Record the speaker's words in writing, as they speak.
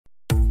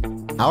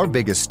Our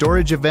biggest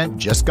storage event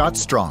just got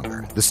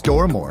stronger. The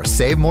Store More,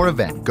 Save More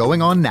event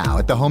going on now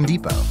at the Home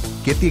Depot.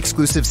 Get the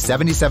exclusive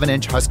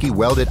 77-inch Husky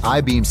welded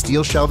I-beam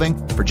steel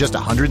shelving for just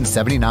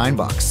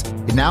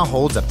 $179. It now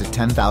holds up to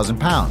 10,000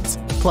 pounds.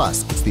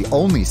 Plus, it's the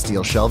only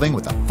steel shelving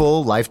with a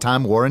full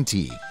lifetime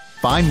warranty.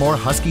 Find more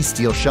Husky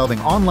steel shelving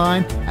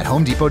online at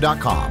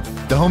HomeDepot.com.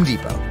 The Home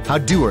Depot, how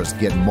doers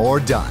get more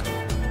done.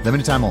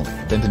 Limited time only.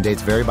 Event and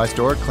dates vary by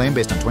store. Claim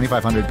based on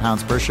 2,500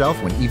 pounds per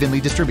shelf when evenly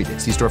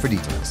distributed. See store for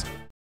details.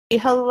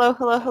 Hello,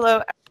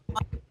 everyone.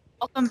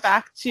 Welcome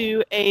back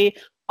to a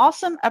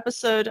awesome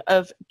episode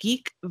of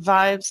Geek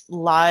Vibes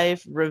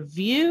Live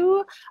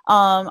Review.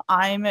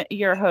 I'm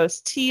your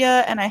host,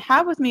 Tia, and I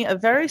have with me a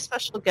very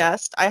special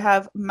guest. I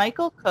have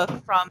Michael Cook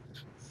from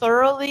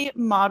Thoroughly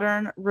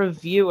Modern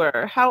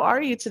Reviewer. How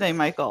are you today,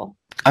 Michael?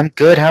 I'm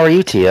good. How are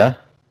you, Tia?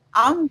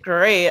 I'm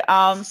great.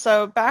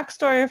 So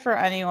backstory for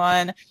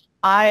anyone,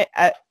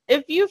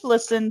 if you've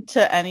listened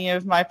to any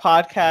of my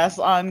podcasts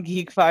on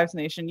Geek Vibes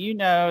Nation, you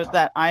know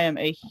that I am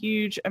a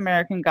huge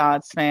American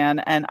Gods fan,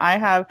 and I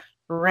have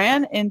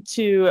ran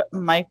into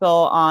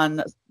Michael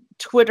on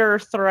Twitter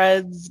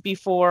threads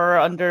before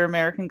under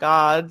American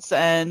Gods,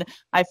 and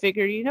I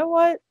figured, you know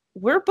what?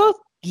 We're both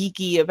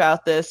geeky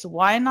about this.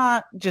 Why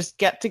not just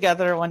get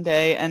together one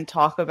day and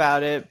talk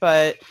about it?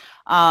 But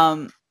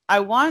I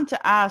wanted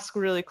to ask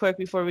really quick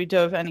before we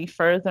dove any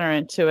further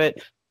into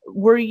it.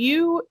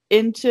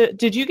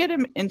 Did you get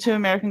into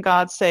American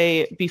Gods,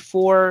 say,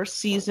 before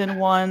season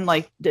 1?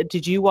 Like,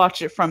 did you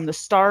watch it from the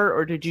start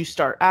or did you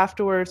start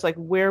afterwards? Like,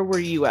 where were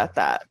you at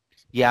that?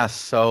 Yeah,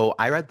 so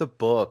I read the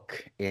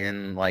book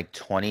in like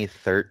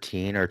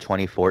 2013 or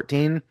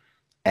 2014,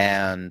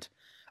 and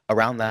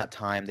around that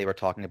time they were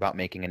talking about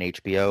making an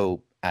HBO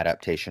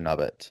adaptation of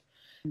it,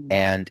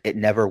 and it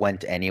never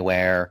went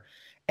anywhere,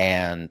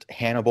 and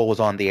Hannibal was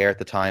on the air at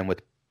the time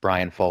with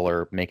Brian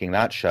Fuller making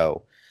that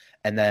show.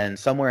 And then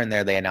somewhere in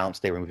there, they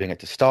announced they were moving it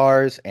to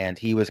Starz, and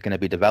he was going to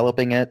be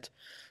developing it.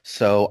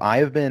 So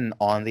I've been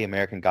on the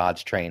American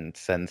Gods train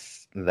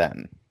since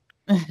then.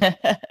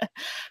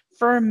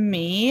 For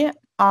me,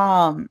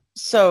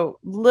 so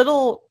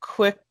little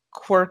quick,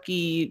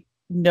 quirky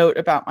note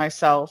about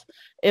myself.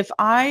 If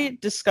I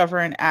discover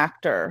an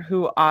actor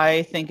who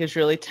I think is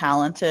really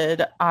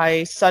talented,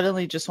 I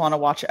suddenly just want to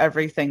watch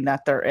everything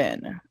that they're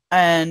in.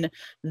 And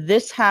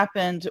this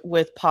happened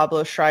with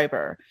Pablo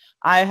Schreiber.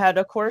 I had,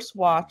 of course,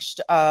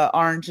 watched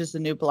Orange is the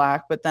New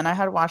Black, but then I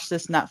had watched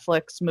this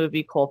Netflix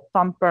movie called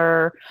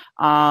Thumper.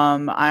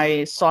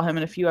 I saw him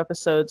in a few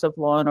episodes of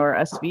Law & Order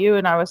SVU,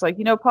 and I was like,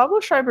 Pablo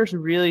Schreiber's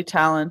really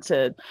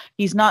talented.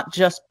 He's not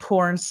just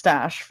porn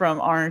stash from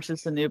Orange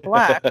is the New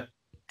Black.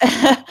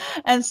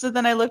 And so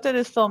then I looked at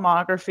his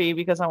filmography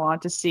because I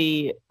wanted to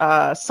see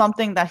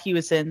something that he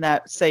was in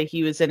that, say,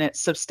 he was in it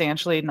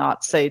substantially,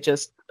 not, say,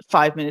 just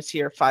 5 minutes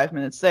here, 5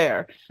 minutes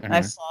there. Mm-hmm. And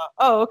I saw,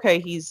 okay,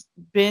 he's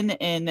been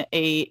in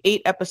a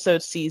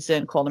 8-episode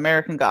season called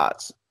American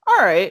Gods. All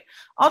right,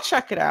 I'll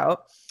check it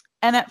out.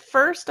 And at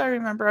first, I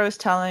remember I was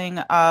telling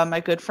my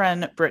good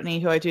friend Brittany,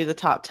 who I do the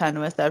top 10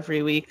 with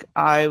every week,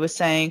 I was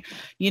saying,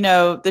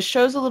 the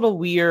show's a little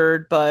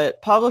weird,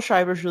 but Pablo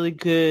Schreiber's really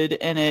good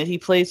in it. He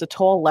plays a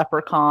tall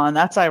leprechaun.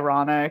 That's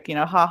ironic,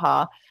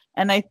 haha.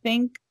 And I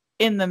think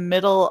in the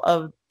middle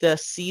of the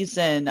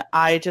season,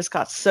 I just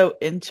got so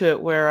into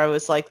it where I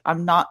was like,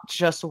 I'm not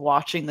just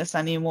watching this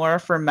anymore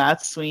for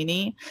Matt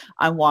Sweeney.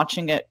 I'm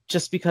watching it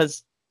just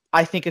because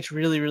I think it's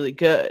really, really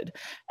good.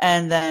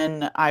 And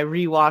then I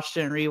rewatched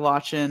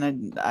it,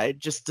 and I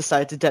just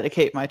decided to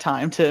dedicate my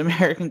time to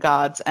American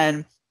Gods.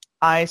 And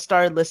I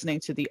started listening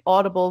to the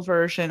Audible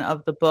version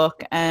of the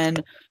book,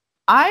 and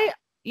I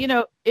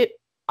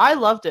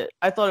loved it.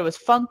 I thought it was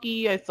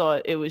funky. I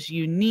thought it was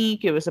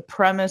unique. It was a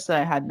premise that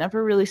I had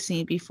never really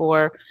seen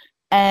before.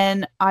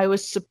 And I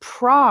was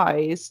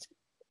surprised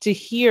to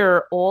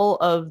hear all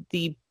of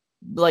the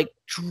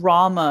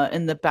drama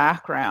in the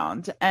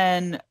background.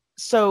 And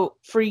so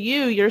for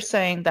you, you're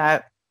saying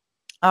that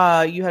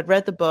you had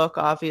read the book,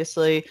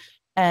 obviously,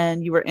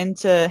 and you were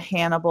into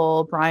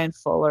Hannibal, Brian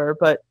Fuller,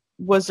 but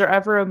was there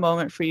ever a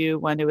moment for you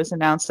when it was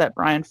announced that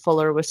Brian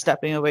Fuller was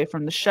stepping away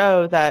from the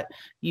show that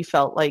you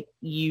felt like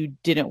you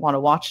didn't want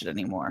to watch it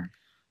anymore?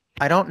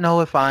 I don't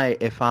know if I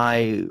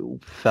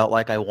felt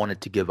like I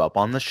wanted to give up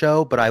on the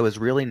show, but I was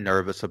really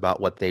nervous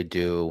about what they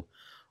do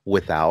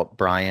without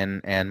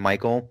Brian and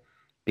Michael,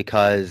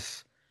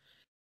 because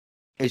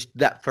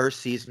that first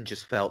season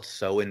just felt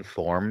so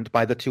informed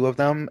by the two of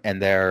them and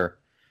their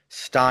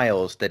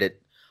styles that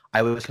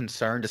I was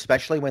concerned,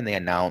 especially when they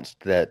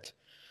announced that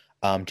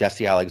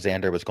Jesse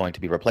Alexander was going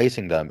to be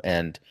replacing them,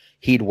 and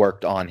he'd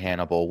worked on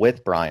Hannibal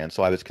with Brian.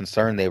 So I was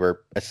concerned they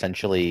were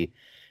essentially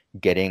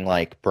getting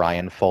like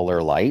Brian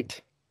Fuller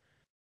light,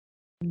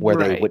 where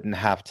they wouldn't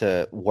have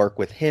to work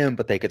with him,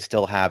 but they could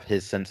still have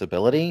his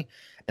sensibility.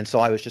 And so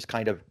I was just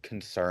kind of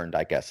concerned,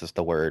 I guess is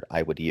the word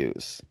I would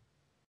use.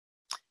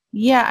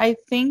 Yeah, I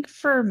think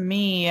for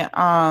me,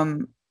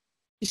 you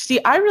see,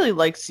 I really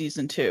liked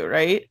season 2,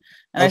 right?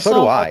 And so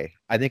do I.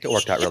 I think it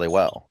worked out really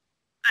well.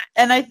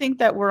 And I think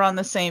that we're on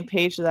the same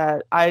page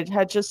that I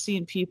had just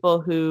seen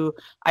people who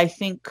I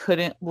think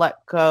couldn't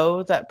let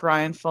go that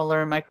Brian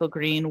Fuller and Michael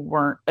Green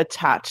weren't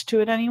attached to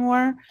it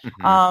anymore.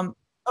 Hmm.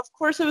 Of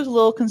course, it was a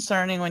little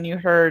concerning when you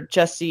heard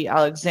Jesse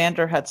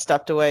Alexander had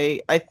stepped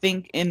away. I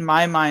think in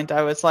my mind,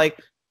 I was like,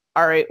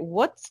 all right,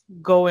 what's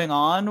going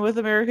on with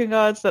American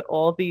Gods that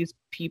all these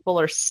people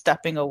are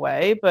stepping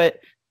away? But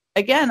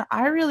again,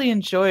 I really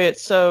enjoy it.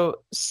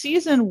 So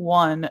season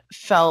one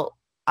felt,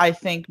 I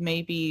think,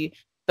 maybe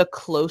the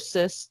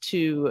closest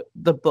to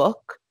the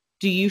book.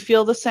 Do you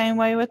feel the same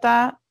way with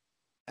that?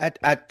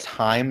 At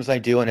times I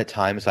do, and at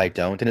times I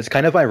don't. And it's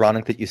kind of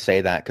ironic that you say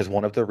that, because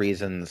one of the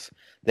reasons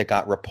that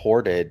got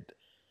reported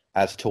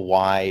as to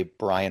why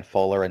Brian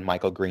Fuller and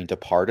Michael Green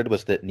departed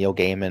was that Neil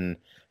Gaiman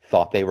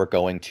thought they were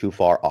going too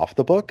far off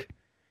the book.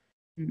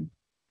 Mm.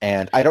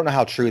 And I don't know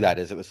how true that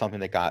is. It was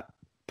something that got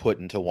put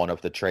into one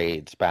of the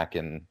trades back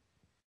in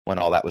when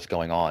all that was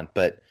going on.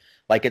 But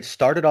like it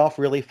started off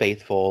really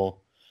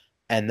faithful,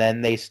 and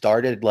then they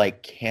started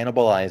like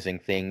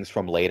cannibalizing things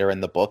from later in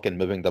the book and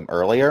moving them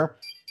earlier.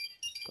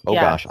 Oh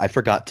Yeah. gosh, I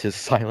forgot to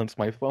silence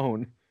my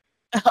phone.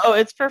 Oh,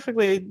 it's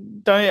perfectly.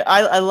 Don't you-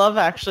 I love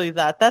actually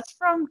that. That's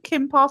from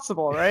Kim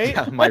Possible, right?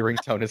 Yeah, my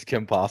ringtone is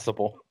Kim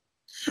Possible.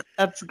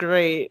 That's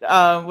great.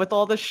 With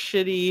all the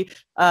shitty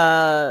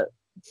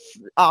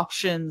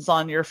options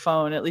on your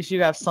phone, at least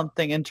you have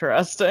something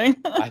interesting.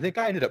 I think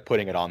I ended up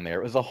putting it on there.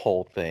 It was a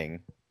whole thing.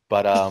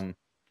 But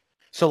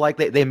so like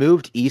they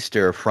moved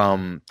Easter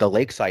from the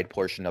lakeside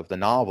portion of the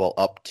novel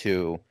up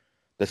to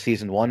the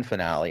season one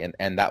finale,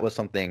 and that was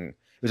something,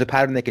 it was a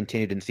pattern they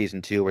continued in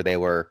season two where they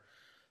were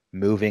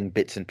moving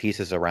bits and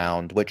pieces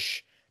around,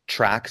 which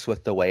tracks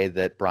with the way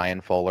that Brian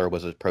Fuller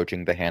was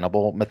approaching the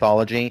Hannibal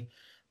mythology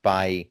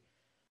by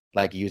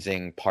like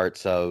using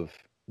parts of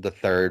the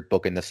third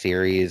book in the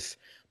series,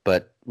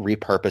 but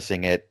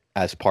repurposing it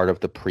as part of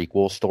the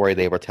prequel story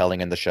they were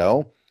telling in the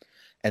show.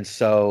 And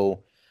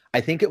so I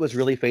think it was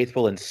really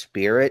faithful in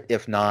spirit,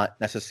 if not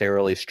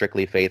necessarily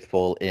strictly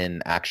faithful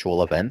in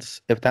actual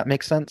events, if that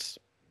makes sense.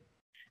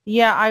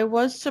 Yeah, I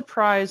was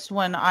surprised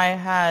when I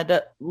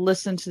had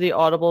listened to the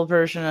Audible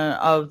version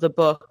of the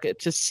book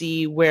to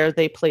see where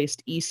they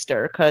placed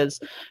Easter. Because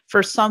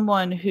for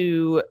someone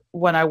who,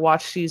 when I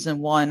watched season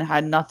one,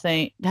 had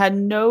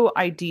no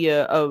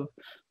idea of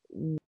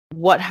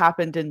what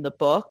happened in the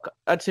book,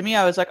 to me,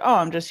 I was like, oh,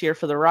 I'm just here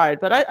for the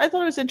ride. But I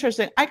thought it was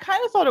interesting. I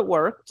kind of thought it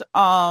worked.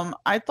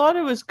 I thought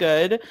it was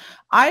good.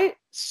 I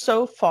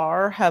so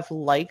far have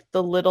liked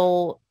the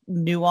little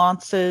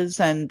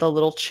nuances and the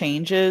little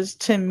changes.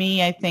 To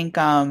me, I think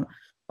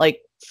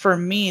like for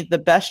me the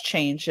best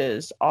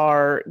changes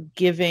are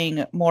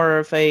giving more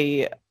of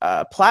a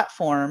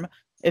platform,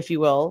 if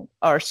you will,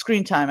 or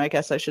screen time, I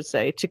guess I should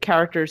say, to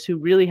characters who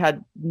really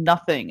had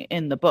nothing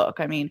in the book.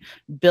 I mean,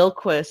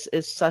 Bilquis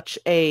is such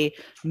a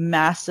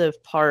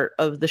massive part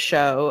of the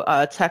show.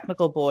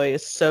 Technical Boy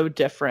is so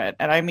different.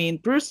 And I mean,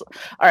 Bruce,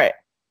 all right,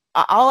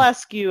 I'll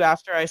ask you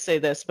after I say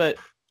this, but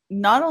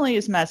not only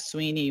is Matt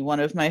Sweeney one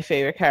of my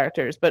favorite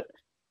characters, but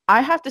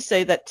I have to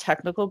say that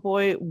Technical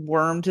Boy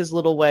wormed his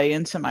little way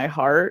into my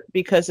heart,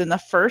 because in the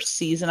first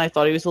season I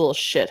thought he was a little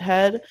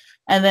shithead,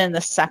 and then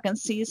the second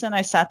season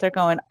I sat there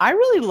going, I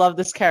really love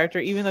this character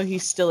even though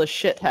he's still a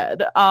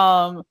shithead.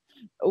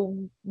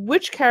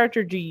 Which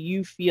character do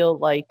you feel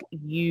like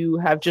you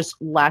have just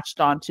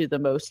latched onto the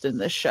most in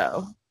this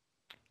show?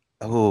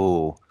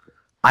 Oh,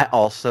 I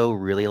also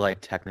really like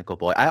Technical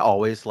Boy. I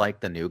always like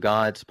the New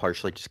Gods,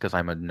 partially just because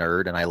I'm a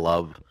nerd and I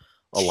love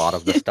a lot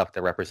of the stuff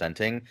they're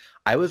representing.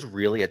 I was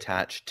really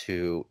attached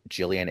to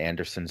Gillian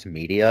Anderson's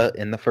media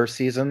in the first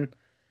season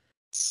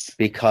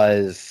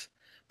because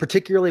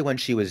particularly when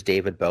she was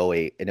David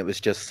Bowie, and it was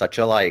just such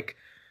a like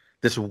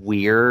this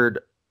weird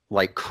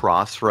like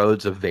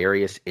crossroads of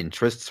various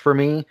interests for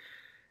me,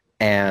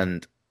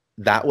 and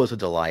that was a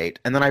delight.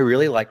 And then I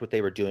really liked what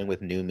they were doing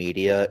with new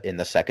media in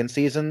the second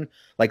season,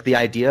 like the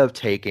idea of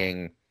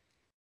taking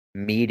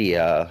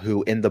media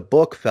who in the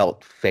book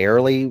felt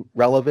fairly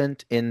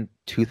relevant in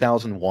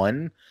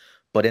 2001,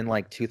 but in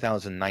like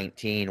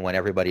 2019 when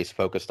everybody's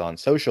focused on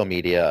social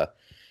media,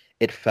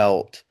 it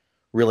felt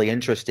really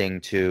interesting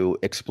to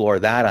explore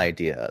that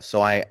idea.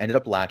 So I ended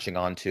up latching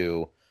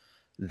onto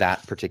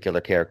that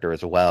particular character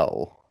as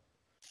well.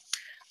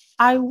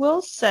 I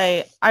will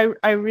say I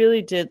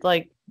really did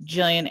like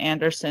Gillian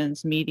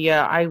Anderson's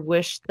media. I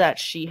wish that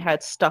she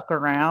had stuck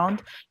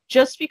around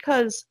just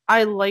because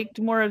I liked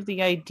more of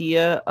the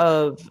idea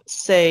of,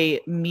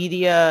 say,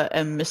 media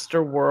and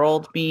Mr.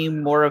 World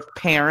being more of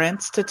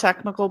parents to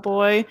Technical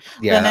Boy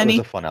Yeah, than that was any.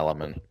 a fun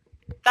element.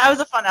 That was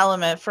a fun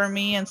element for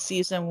me in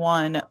season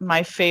one.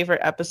 My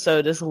favorite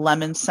episode is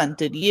Lemon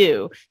Scented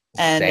You.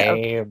 And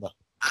Same.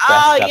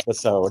 oh, Best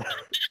episode.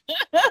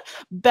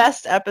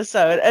 best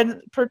episode,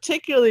 and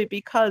particularly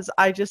because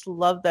I just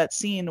love that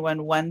scene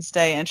when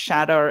Wednesday and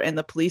Shadow are in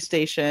the police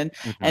station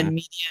and Hmm.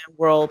 Media and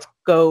World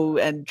go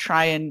and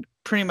try and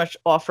pretty much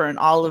offer an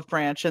olive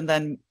branch, and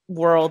then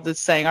world is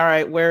saying, all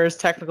right, where is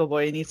Technical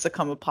Boy? He needs to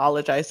come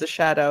apologize to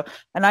Shadow.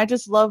 And I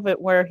just love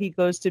it where he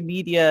goes to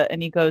media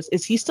and he goes,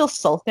 is he still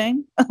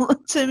sulking?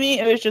 To me,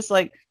 it was just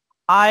like,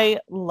 I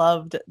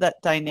loved that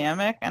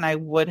dynamic and I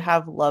would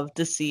have loved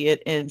to see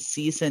it in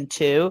season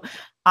 2.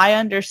 I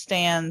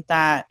understand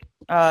that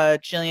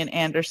Gillian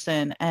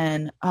Anderson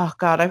and, oh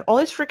God, I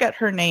always forget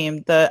her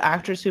name, the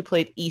actress who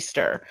played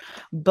Easter,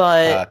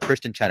 but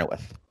Kristen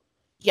Chenoweth.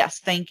 Yes,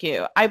 thank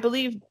you. I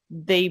believe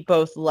they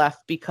both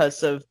left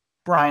because of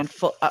Brian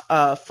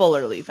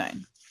Fuller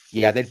leaving.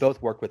 Yeah, they'd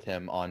both worked with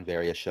him on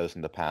various shows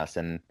in the past,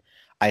 and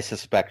I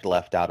suspect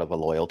left out of a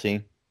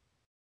loyalty.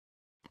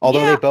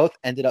 Although they both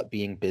ended up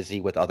being busy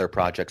with other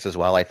projects as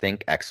well. I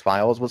think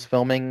X-Files was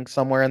filming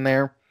somewhere in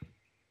there.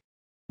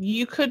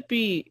 You could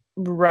be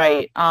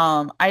right.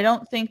 I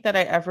don't think that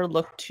I ever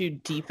looked too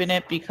deep in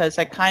it because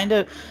I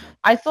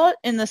thought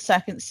in the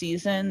second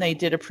season they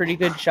did a pretty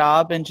good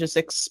job in just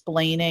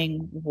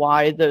explaining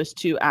why those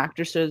two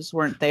actresses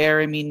weren't there.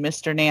 I mean,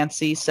 Mr.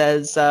 Nancy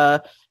says,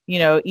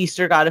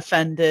 Easter got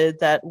offended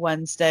that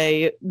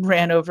Wednesday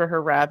ran over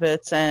her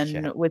rabbits,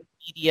 and with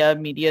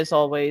media is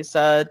always,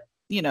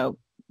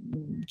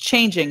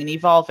 changing and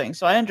evolving.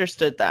 So I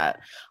understood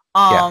that.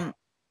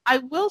 I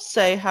will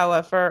say,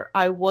 however,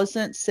 I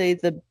wasn't, say,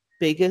 the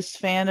biggest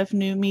fan of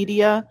new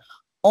media,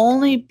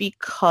 only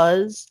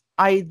because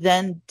I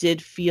then did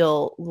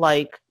feel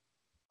like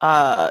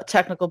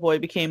Technical Boy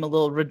became a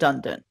little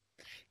redundant.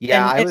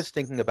 Yeah, I was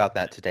thinking about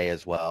that today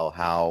as well,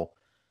 how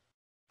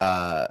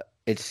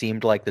it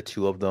seemed like the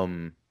two of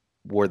them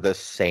were the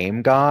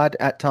same god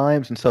at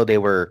times, and so they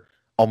were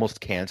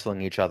almost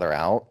canceling each other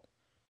out.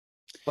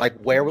 Like,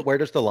 where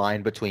does the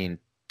line between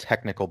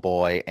Technical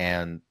Boy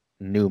and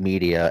new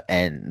media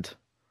end?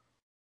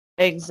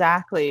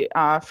 Exactly.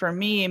 For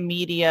me,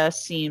 media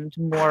seemed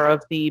more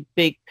of the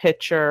big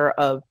picture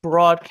of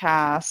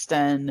broadcast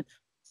and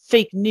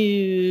fake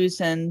news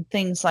and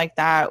things like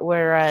that,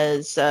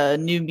 whereas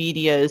new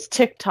media is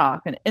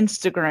TikTok and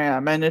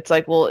Instagram. And it's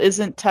like, well,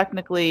 isn't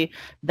technically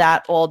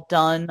that all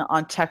done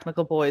on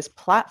Technical Boy's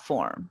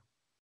platform?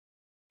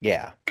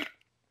 Yeah.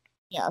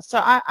 Yeah,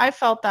 so I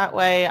felt that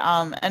way.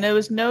 And it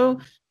was no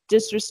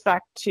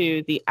disrespect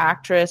to the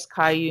actress,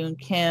 Kyun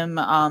Kim.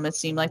 It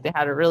seemed like they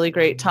had a really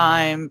great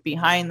time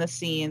behind the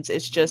scenes.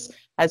 It's just,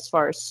 as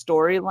far as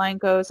storyline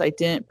goes, I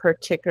didn't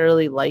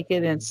particularly like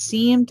it. And it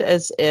seemed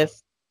as if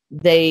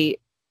they,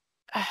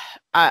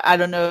 I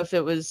don't know if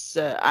it was,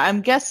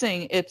 I'm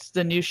guessing it's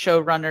the new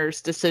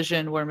showrunner's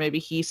decision where maybe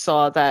he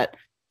saw that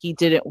he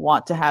didn't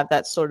want to have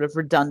that sort of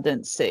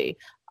redundancy.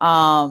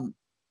 So,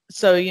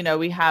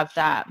 we have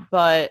that.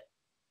 But,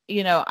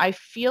 I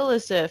feel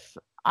as if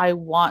I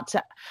was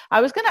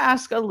going to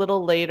ask a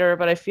little later,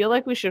 but I feel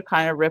like we should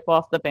kind of rip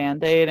off the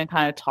Band-Aid and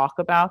kind of talk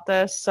about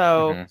this.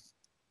 So,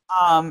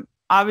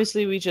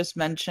 obviously we just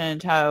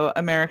mentioned how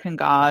American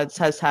Gods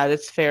has had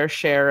its fair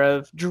share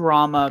of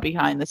drama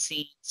behind the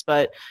scenes,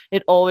 but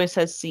it always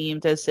has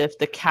seemed as if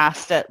the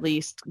cast at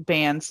least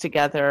bands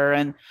together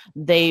and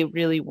they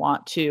really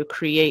want to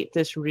create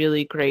this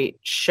really great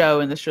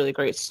show and this really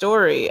great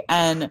story.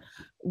 And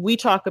we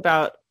talk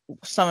about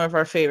some of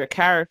our favorite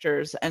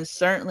characters, and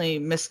certainly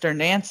Mr.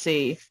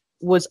 Nancy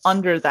was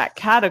under that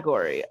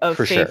category of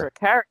favorite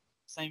characters.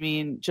 I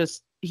mean,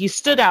 just he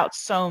stood out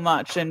so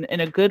much in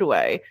a good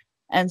way.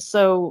 And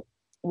so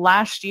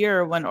last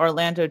year when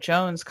Orlando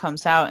Jones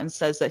comes out and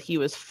says that he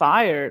was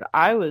fired,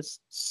 I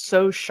was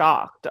so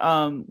shocked.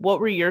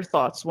 What were your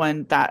thoughts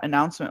when that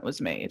announcement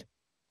was made?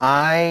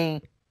 I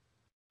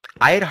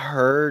had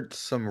heard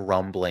some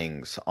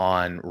rumblings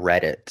on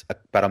Reddit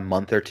about a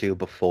month or two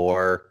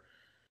before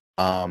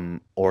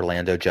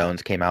Orlando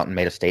Jones came out and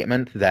made a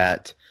statement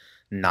that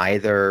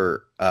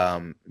neither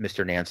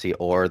Mr. Nancy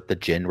or the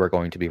Jinn were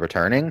going to be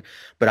returning,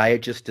 but I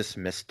had just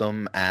dismissed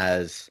them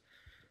as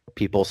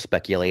people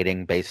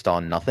speculating based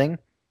on nothing.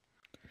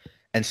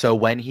 And so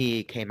when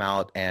he came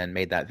out and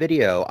made that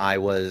video, I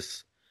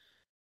was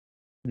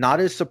not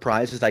as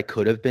surprised as I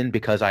could have been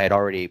because I had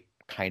already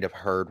kind of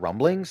heard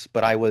rumblings,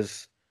 but I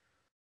was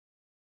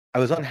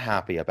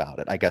unhappy about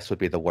it, I guess would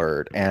be the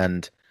word.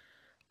 And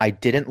I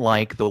didn't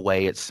like the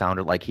way it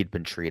sounded like he'd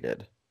been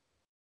treated.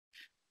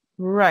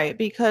 Right,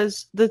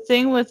 because the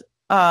thing with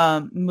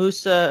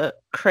Musa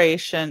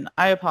Creation,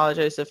 I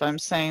apologize if I'm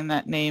saying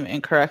that name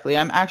incorrectly.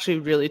 I'm actually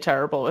really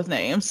terrible with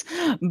names.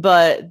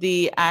 But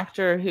the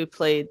actor who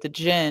played the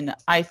Jinn,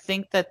 I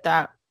think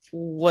that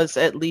was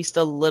at least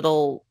a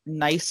little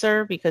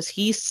nicer because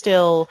he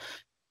still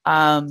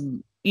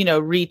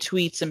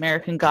retweets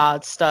American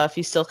Gods stuff.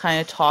 He still kind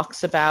of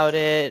talks about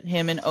it.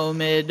 Him and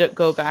Omid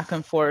go back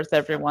and forth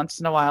every once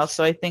in a while.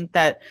 So I think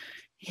that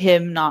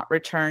him not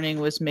returning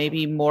was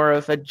maybe more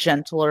of a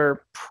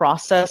gentler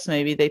process.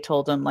 Maybe they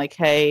told him like,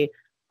 hey,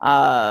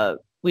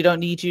 we don't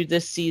need you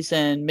this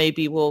season.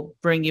 Maybe we'll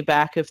bring you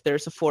back if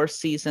there's a fourth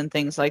season,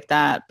 things like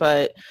that.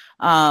 But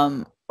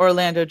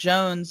Orlando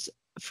Jones,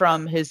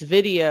 from his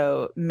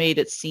video, made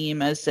it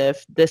seem as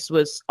if this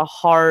was a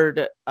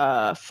hard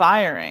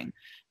firing.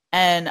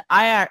 And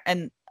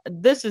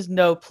this is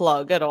no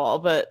plug at all,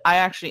 but I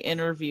actually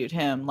interviewed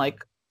him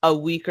like a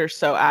week or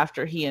so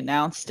after he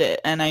announced it.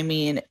 And I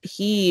mean,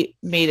 he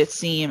made it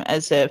seem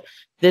as if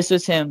this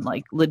was him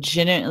like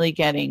legitimately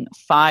getting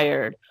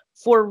fired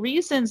for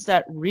reasons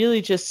that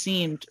really just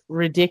seemed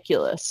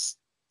ridiculous.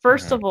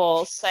 First of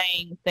all,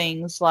 saying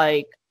things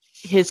like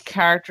his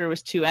character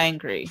was too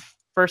angry.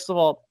 First of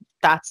all,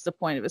 that's the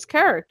point of his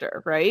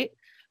character, right?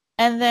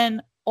 And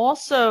then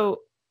also,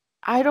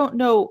 I don't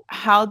know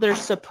how they're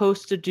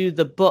supposed to do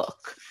the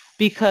book,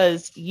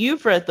 because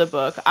you've read the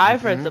book,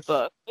 I've read the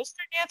book. Mr.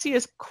 Nancy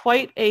is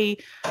quite a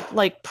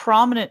like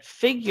prominent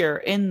figure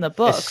in the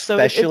book,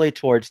 especially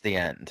towards the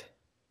end.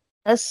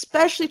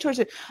 Especially towards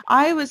it.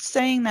 I was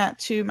saying that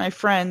to my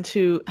friend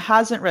who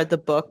hasn't read the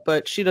book,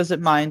 but she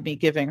doesn't mind me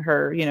giving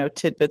her,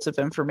 tidbits of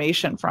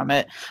information from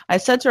it. I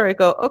said to her, I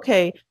go,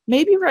 okay,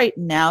 maybe right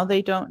now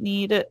they don't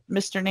need it,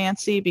 Mr.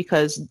 Nancy,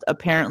 because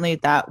apparently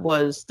that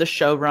was the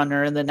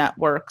showrunner and the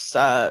network's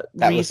that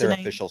reasoning. Was their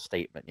official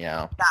statement,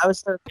 yeah. That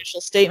was their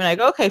official statement. I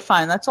go, okay,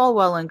 fine, that's all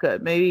well and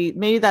good.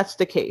 Maybe that's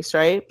the case,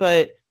 right?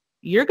 But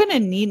you're going to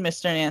need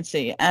Mr.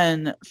 Nancy.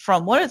 And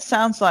from what it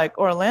sounds like,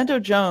 Orlando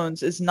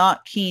Jones is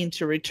not keen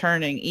to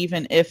returning,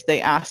 even if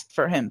they asked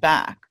for him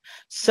back.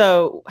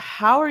 So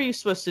how are you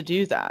supposed to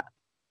do that?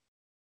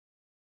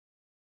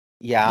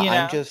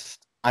 Yeah,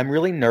 I'm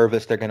really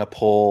nervous they're going to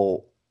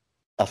pull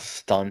a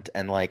stunt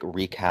and like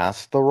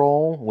recast the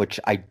role,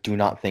 which I do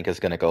not think is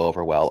going to go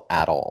over well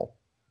at all.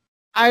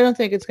 I don't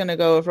think it's going to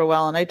go over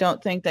well, and I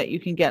don't think that you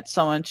can get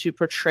someone to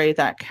portray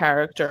that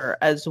character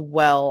as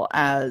well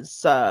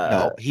as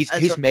no,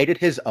 he's made it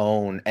his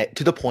own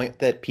to the point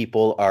that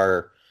people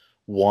are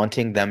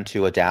wanting them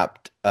to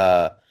adapt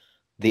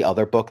the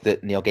other book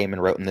that Neil Gaiman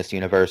wrote in this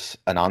universe,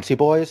 Anansi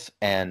Boys,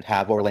 and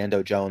have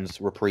Orlando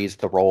Jones reprise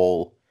the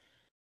role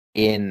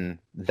in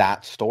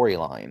that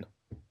storyline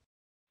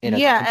in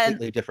a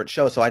completely different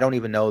show. So I don't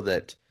even know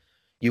that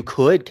you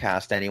could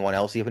cast anyone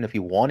else, even if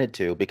you wanted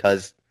to,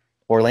 because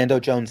Orlando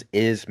Jones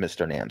is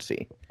Mr.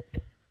 Nancy.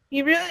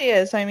 He really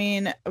is. I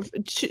mean,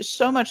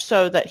 so much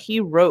so that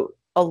he wrote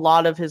a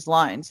lot of his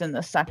lines in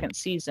the second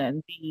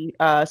season.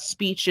 The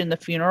speech in the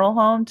funeral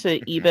home to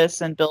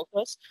Ibis and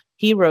Bilquis,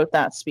 he wrote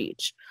that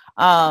speech.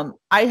 I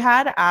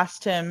had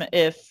asked him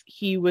if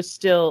he was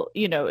still,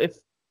 if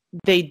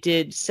they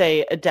did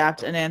say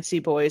adapt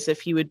Anansi Boys,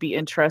 if he would be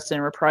interested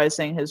in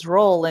reprising his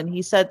role. And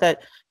he said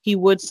that he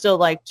would still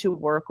like to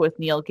work with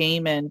Neil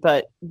Gaiman,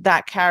 but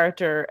that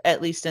character,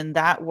 at least in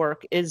that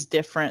work, is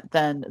different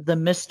than the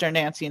Mr.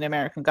 Nancy in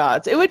American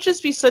Gods. It would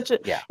just be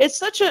it's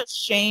such a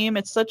shame.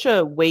 It's such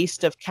a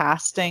waste of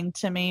casting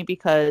to me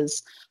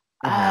because,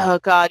 oh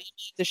God, you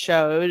need the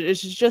show.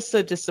 It's just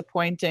so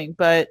disappointing.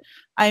 But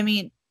I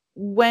mean,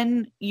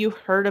 when you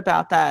heard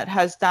about that,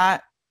 has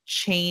that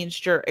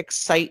changed your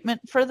excitement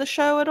for the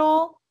show at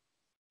all?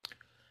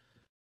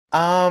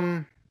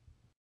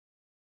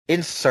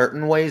 In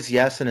certain ways,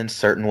 yes, and in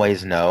certain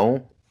ways,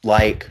 no.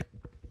 Like,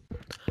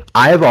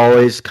 I've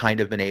always kind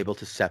of been able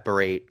to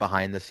separate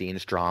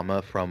behind-the-scenes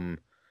drama from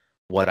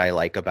what I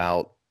like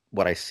about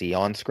what I see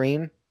on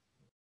screen.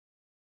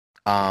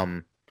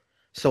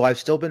 So I've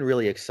still been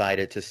really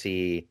excited to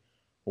see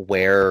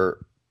where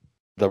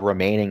the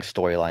remaining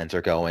storylines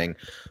are going.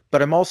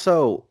 But I'm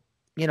also,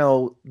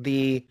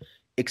 the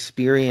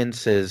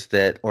experiences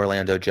that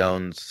Orlando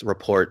Jones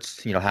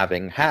reports,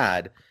 having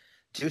had,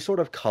 do sort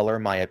of color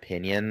my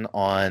opinion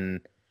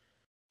on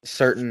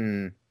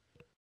certain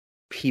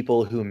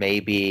people who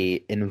may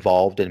be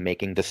involved in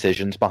making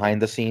decisions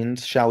behind the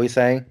scenes, shall we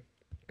say?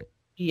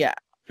 Yeah.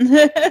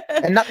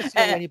 And not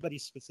necessarily anybody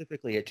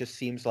specifically. It just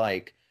seems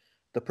like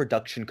the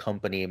production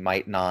company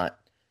might not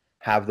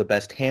have the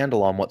best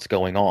handle on what's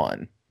going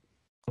on.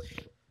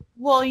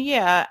 Well,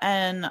 yeah,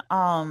 and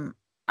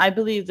I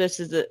believe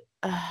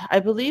I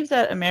believe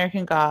that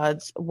American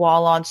Gods,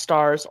 While on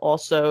Stars,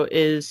 also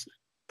is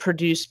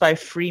produced by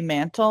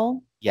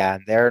Fremantle. Yeah,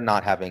 they're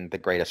not having the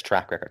greatest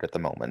track record at the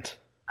moment.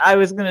 I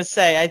was going to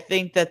say, I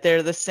think that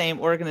they're the same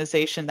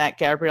organization that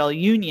Gabrielle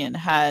Union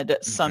had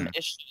some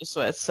issues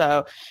with.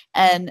 So,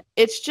 and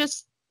it's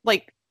just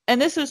like,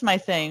 and this is my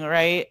thing,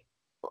 right?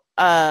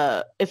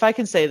 If I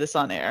can say this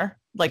on air,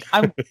 like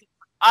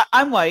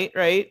I'm white,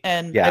 right?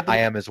 And yeah, I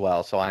am as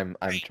well. So I'm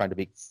trying to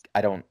be,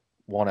 I don't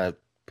want to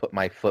put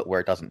my foot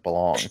where it doesn't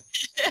belong.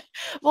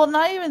 Well,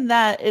 not even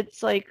that.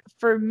 It's like,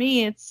 for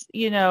me, it's,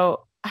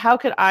 how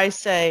could I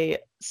say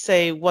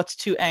what's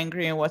too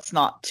angry and what's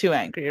not too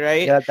angry,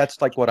 right? Yeah,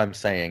 that's like what I'm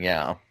saying,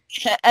 yeah.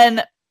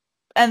 And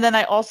then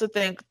I also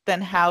think,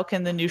 then how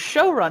can the new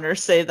showrunner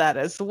say that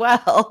as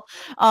well?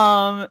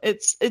 To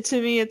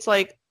me, it's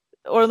like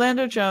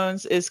Orlando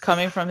Jones is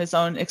coming from his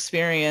own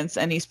experience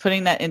and he's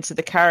putting that into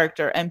the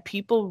character, and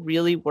people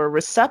really were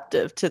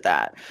receptive to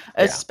that,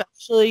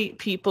 especially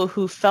people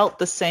who felt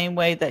the same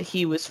way that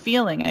he was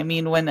feeling. I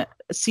mean, when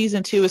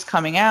season 2 was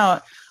coming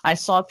out, I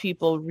saw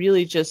people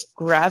really just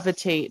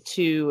gravitate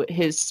to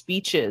his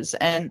speeches,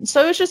 and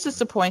so it's just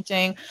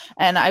disappointing.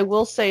 And I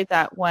will say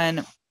that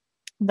when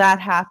that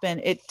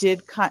happened, it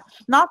did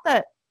not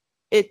that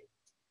it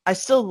I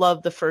still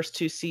love the first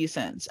 2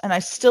 seasons, and I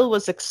still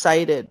was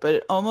excited, but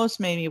it almost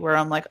made me where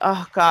I'm like,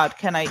 oh God,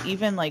 can I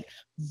even like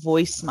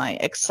voice my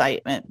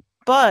excitement?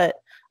 But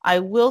I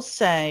will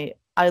say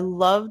I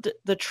loved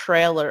the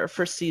trailer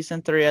for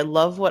season 3. I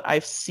love what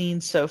I've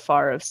seen so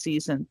far of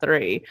season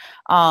 3.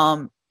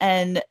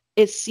 And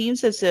it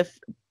seems as if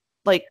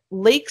like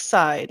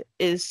Lakeside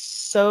is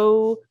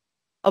so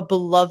a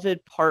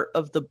beloved part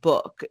of the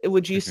book.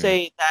 Would you Mhm.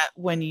 say that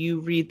when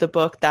you read the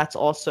book, that's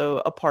also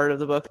a part of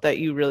the book that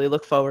you really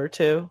look forward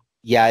to?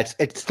 Yeah,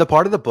 it's the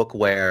part of the book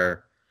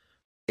where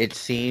it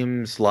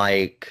seems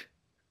like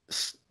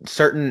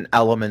certain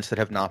elements that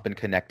have not been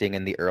connecting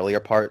in the earlier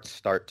parts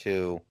start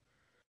to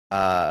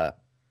uh,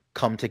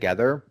 come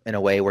together in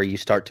a way where you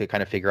start to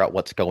kind of figure out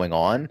what's going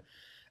on,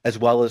 as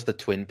well as the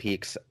Twin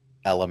Peaks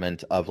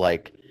element of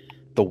like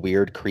the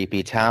weird,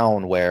 creepy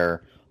town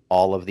where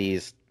all of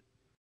these,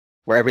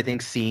 where everything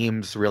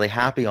seems really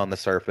happy on the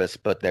surface,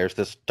 but there's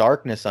this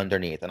darkness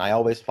underneath. And I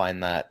always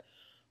find that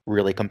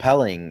really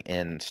compelling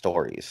in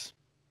stories.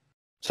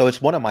 So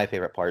it's one of my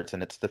favorite parts,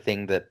 and it's the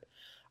thing that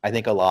I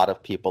think a lot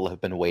of people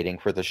have been waiting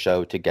for the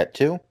show to get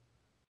to.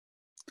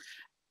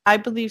 I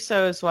believe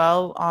so as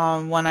well.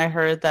 When I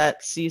heard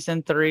that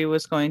season 3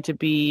 was going to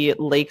be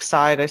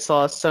Lakeside, I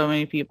saw so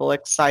many people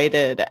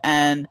excited.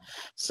 And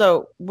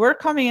so we're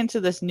coming into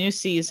this new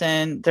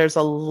season. There's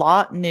a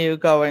lot new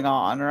going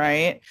on,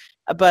 right?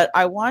 But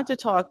I wanted to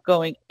talk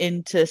going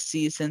into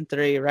season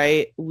 3,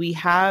 right? We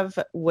have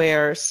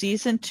where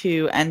season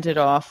 2 ended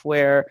off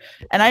where,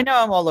 and I know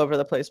I'm all over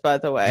the place, by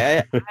the way.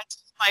 I told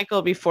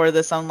Michael before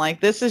this, I'm like,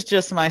 this is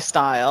just my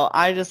style.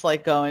 I just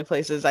like going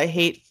places. I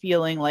hate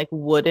feeling like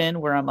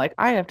wooden where I'm like,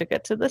 I have to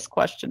get to this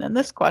question and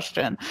this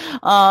question.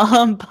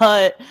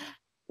 But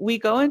we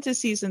go into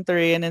season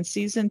 3, and in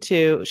season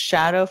 2,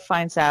 Shadow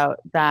finds out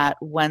that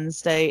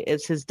Wednesday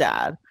is his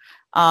dad,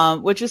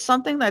 which is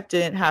something that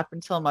didn't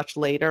happen till much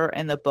later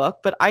in the book,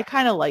 but I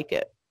kind of like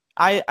it.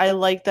 I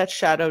like that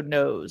Shadow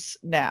knows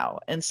now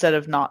instead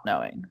of not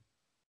knowing.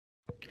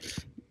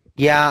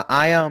 Yeah,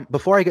 I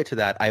before I get to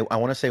that, I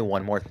want to say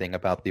one more thing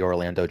about the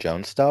Orlando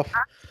Jones stuff,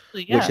 So,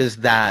 which yeah, is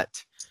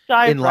that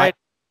in dive light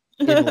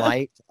right. in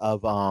light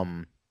of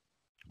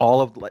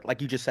all of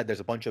like you just said, there's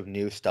a bunch of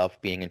new stuff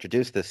being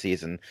introduced this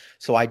season.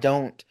 So I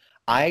don't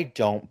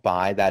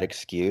buy that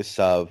excuse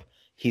of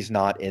he's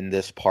not in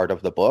this part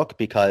of the book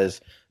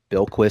because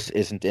Bilquis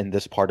isn't in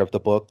this part of the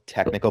book.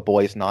 Technical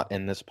Boy's not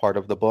in this part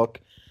of the book.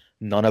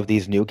 None of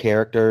these new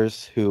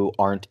characters who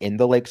aren't in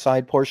the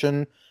Lakeside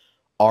portion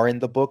are in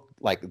the book.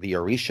 Like the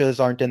Orishas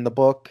aren't in the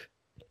book.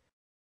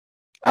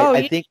 I, Oh, I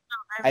yeah. think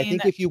I I mean,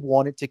 think if you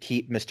wanted to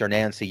keep Mr.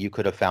 Nancy, you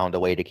could have found a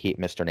way to keep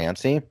Mr.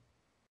 Nancy.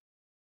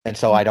 And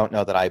so I don't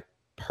know that I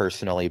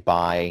personally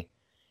buy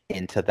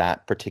into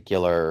that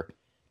particular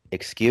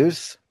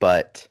excuse,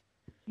 but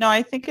no,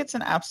 I think it's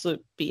an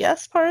absolute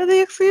BS part of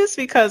the excuse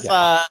because,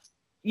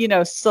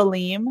 yeah,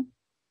 Salim,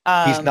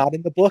 he's um, not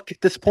in the book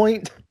at this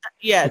point.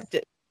 yeah,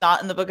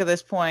 not in the book at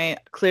this point.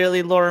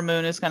 Clearly, Laura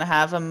Moon is going to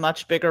have a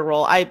much bigger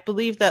role. I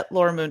believe that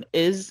Laura Moon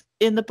is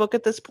in the book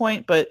at this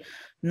point, but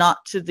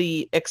not to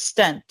the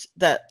extent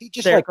that He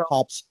just they're like going.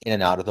 pops in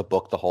and out of the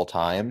book the whole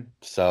time.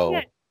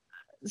 Yeah. So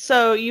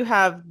So you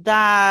have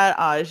that.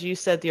 As you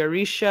said, the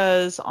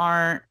Orishas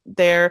aren't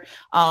there.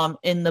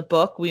 In the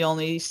book, we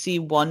only see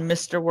one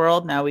Mr.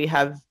 World. Now we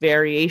have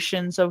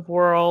variations of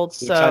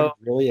worlds. which I'm So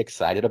really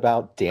excited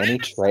about. Danny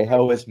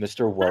Trejo as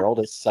Mr. World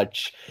is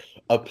such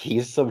a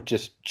piece of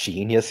just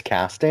genius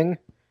casting.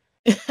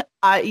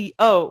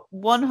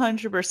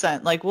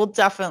 100%. Like we'll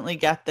definitely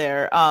get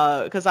there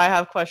because I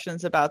have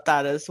questions about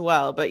that as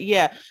well. But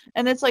yeah,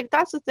 and it's like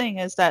that's the thing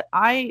is that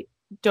I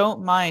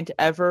don't mind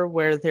ever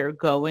where they're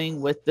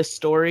going with the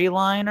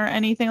storyline or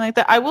anything like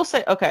that. I will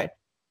say, okay,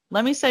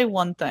 let me say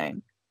one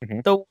thing.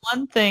 Mhm. The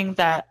one thing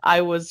that I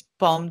was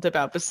bummed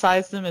about,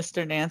 besides the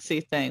Mr. Nancy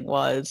thing,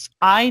 was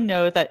I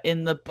know that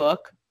in the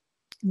book,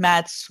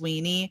 Mad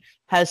Sweeney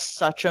has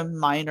such a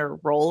minor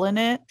role in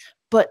it,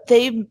 but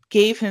they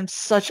gave him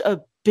such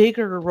a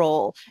bigger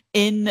role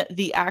in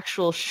the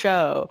actual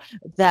show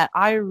that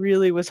I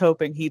really was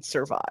hoping he'd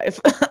survive.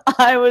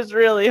 I was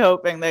really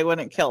hoping they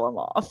wouldn't kill him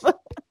off.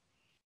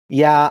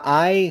 Yeah,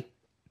 I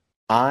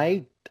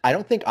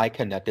don't think I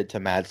connected to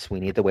Mad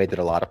Sweeney the way that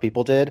a lot of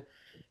people did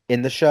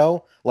in the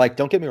show. Like,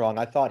 don't get me wrong,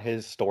 I thought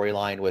his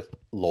storyline with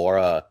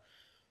Laura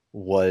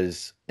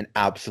was an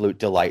absolute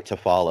delight to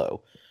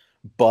follow.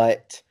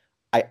 But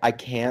I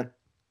can't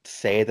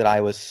say that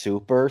I was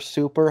super,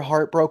 super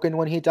heartbroken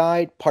when he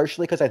died,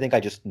 partially because I think I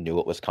just knew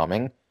it was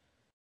coming.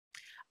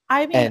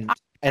 I mean,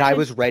 And I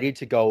was ready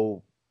to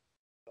go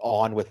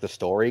on with the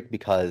story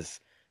because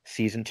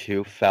season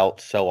two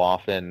felt so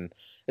often,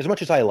 as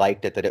much as I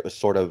liked it, that it was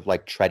sort of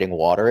like treading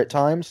water at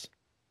times.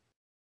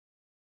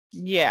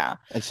 yeah.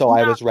 And so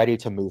I was ready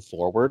to move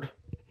forward.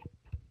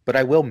 But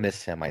I will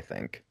miss him, I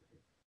think.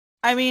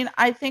 I mean,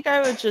 I think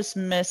I would just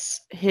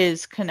miss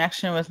his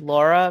connection with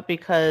Laura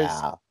because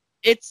Yeah.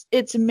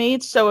 it's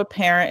made so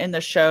apparent in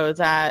the show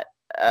that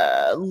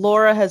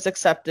Laura has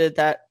accepted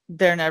that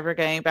they're never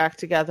getting back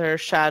together.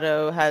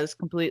 Shadow has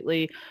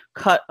completely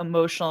cut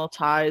emotional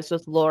ties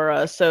with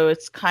Laura. So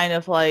it's kind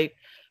of like,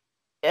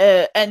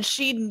 and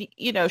she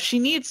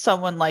needs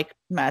someone like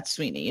Matt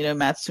Sweeney.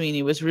 Matt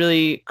Sweeney was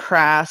really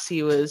crass.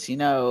 He was,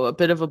 a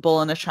bit of a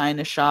bull in a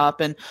china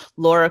shop, and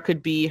Laura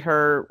could be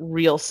her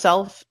real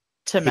self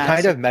to He Matt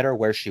kind Sweeney. of met her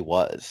where she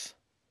was.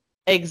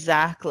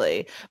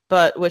 Exactly.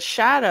 But with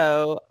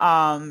Shadow,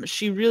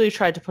 she really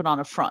tried to put on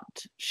a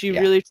front. She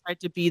really tried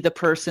to be the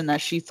person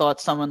that she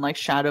thought someone like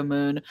Shadow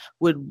Moon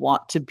would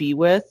want to be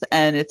with.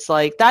 And it's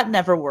like, that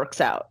never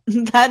works out.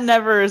 That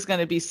never is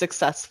going to be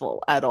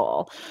successful at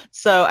all.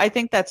 So I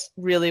think that's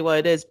really what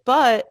it is.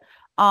 But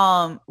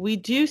we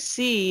do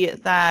see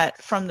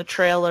that from the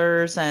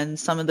trailers and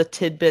some of the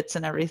tidbits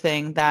and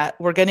everything that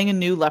we're getting a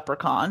new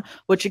Leprechaun,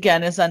 which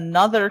again is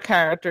another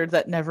character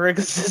that never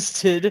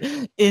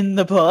existed in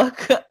the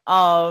book.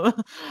 But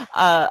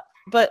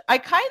I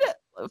kind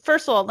of,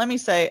 first of all, let me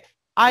say,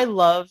 I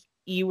love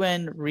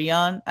Ewan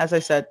Rion. As I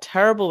said,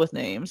 terrible with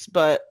names,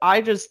 but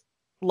I just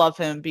love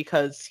him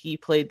because he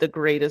played the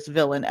greatest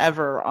villain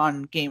ever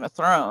on Game of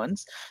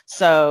Thrones.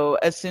 So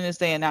as soon as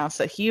they announced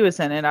that he was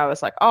in it, I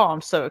was like, oh,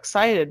 I'm so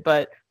excited.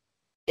 But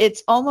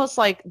it's almost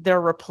like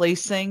they're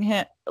replacing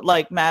him,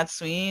 like Matt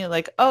Sweeney,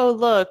 like, oh,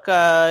 look,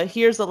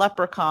 here's a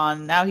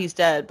leprechaun. Now he's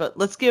dead, but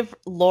let's give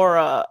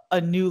Laura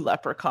a new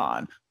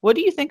leprechaun. What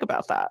do you think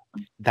about that?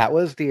 That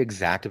was the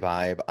exact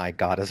vibe I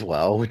got as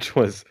well, which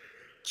was,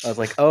 I was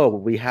like, oh,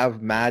 we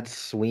have Mad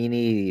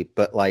Sweeney,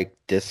 but like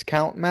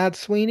discount Mad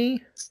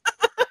Sweeney?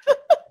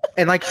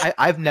 And like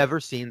I've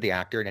never seen the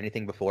actor in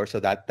anything before, so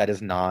that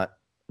is not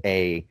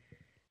a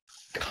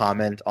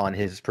comment on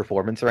his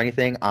performance or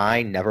anything.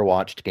 I never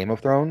watched Game of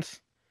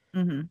Thrones,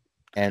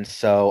 and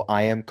so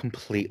I am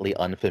completely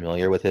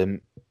unfamiliar with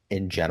him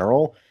in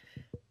general.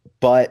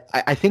 But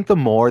I think the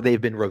more they've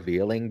been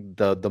revealing,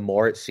 the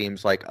more it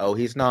seems like, oh,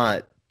 he's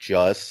not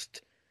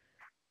just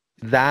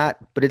that,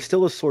 but it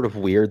still is sort of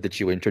weird that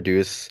you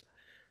introduce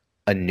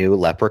a new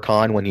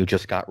leprechaun when you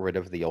just got rid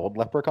of the old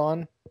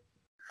leprechaun.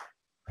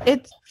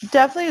 It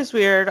definitely is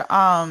weird.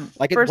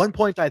 Like at one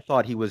point I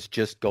thought he was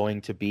just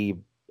going to be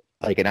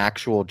like an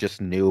actual just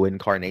new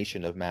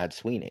incarnation of Mad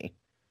Sweeney.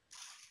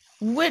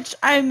 Which,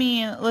 I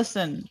mean,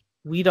 listen,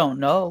 we don't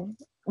know.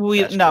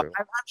 That's No, true.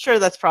 I'm sure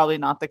that's probably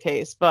not the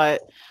case,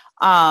 but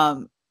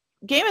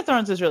Game of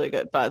Thrones is really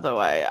good, by the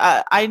way.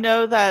 I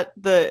know that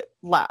the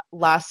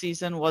last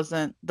season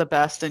wasn't the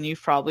best, and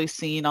you've probably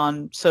seen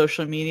on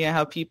social media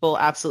how people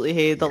absolutely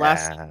hated the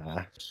last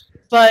season.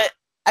 But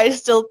I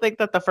still think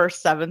that the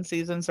first 7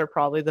 seasons are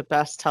probably the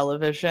best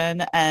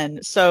television.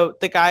 And so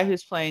the guy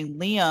who's playing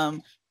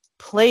Liam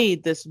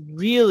played this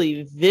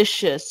really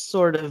vicious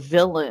sort of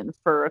villain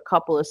for a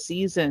couple of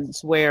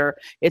seasons, where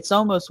it's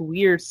almost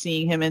weird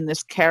seeing him in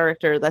this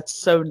character that's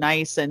so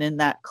nice. And in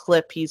that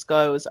clip, he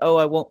goes, oh,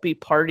 I won't be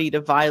party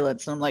to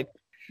violence. And I'm like,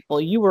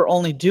 well, you were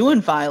only doing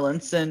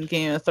violence in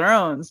Game of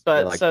Thrones.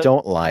 But like,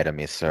 don't lie to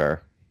me,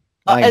 sir.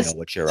 I know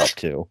what you're up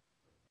to.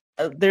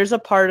 There's a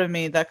part of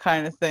me that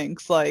kind of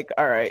thinks like,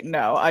 all right,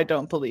 no, I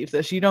don't believe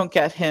this. You don't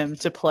get him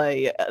to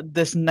play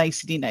this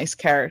nicety nice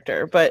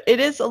character. But it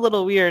is a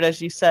little weird, as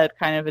you said,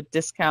 kind of a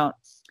discount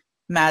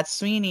Matt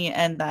Sweeney,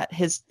 and that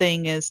his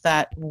thing is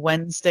that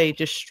Wednesday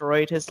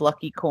destroyed his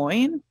lucky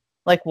coin.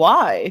 Like,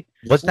 why?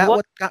 Was that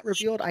what got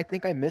revealed? I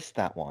think I missed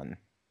that one.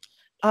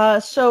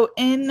 So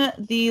in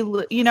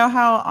the, you know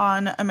how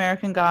on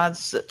American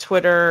Gods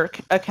Twitter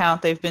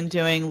account, they've been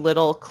doing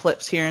little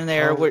clips here and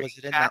there. Was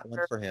it in that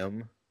one for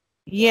him?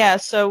 Yeah,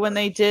 so when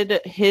they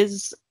did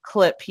his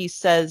clip, he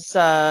says,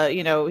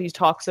 he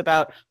talks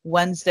about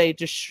Wednesday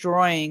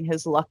destroying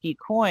his lucky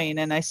coin.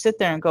 And I sit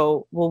there and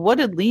go, well, what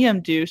did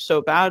Liam do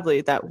so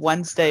badly that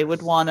Wednesday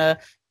would want to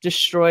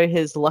destroy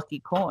his lucky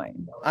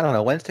coin? I don't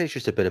know. Wednesday's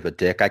just a bit of a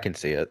dick. I can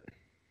see it.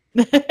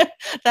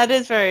 That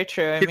is very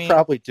true. He'd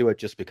probably do it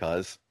just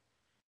because.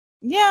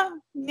 Yeah.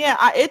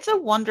 It's a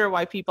wonder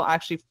why people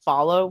actually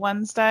follow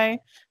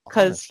Wednesday,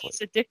 because he's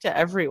a dick to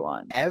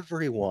everyone.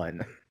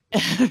 Everyone.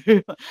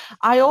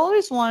 I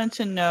always wanted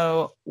to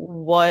know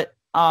what,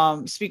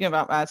 speaking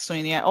about Matt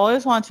Sweeney, I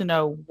always wanted to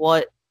know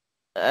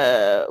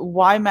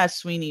why Matt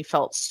Sweeney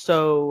felt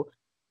so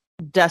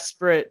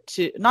desperate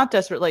to, not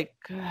desperate, like,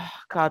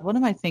 God, what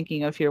am I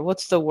thinking of here?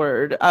 What's the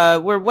word?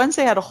 Where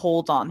Wednesday had a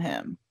hold on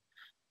him,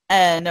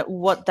 and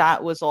what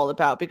that was all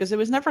about, because it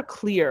was never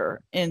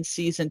clear in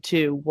season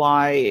 2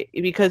 why,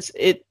 because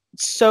it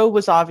so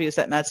was obvious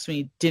that Matt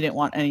Sweeney didn't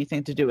want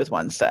anything to do with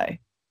Wednesday.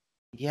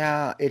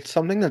 Yeah, it's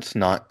something that's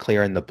not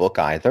clear in the book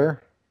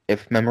either,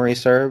 if memory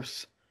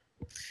serves.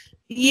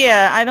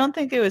 Yeah, I don't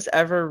think it was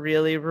ever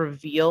really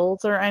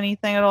revealed or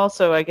anything at all,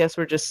 so I guess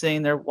we're just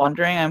sitting there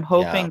wondering. I'm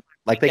hoping... Yeah.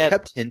 Like, they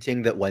kept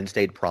hinting that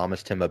Wednesday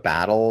promised him a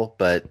battle,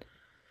 but...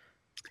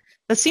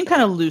 That seemed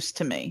kind of loose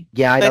to me.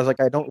 Yeah, I was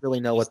like, I don't really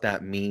know what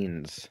that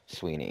means,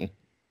 Sweeney.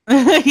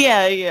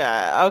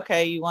 Yeah.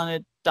 Okay, you want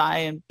to die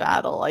in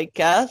battle, I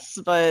guess,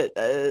 but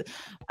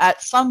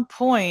at some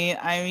point,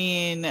 I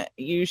mean,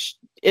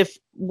 if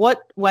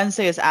what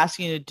Wednesday is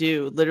asking you to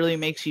do literally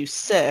makes you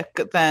sick,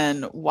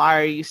 then why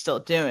are you still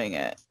doing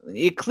it?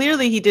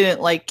 Clearly, he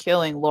didn't like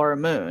killing Laura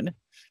Moon.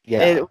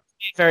 Yeah. It was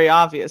very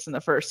obvious in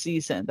the first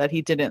season that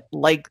he didn't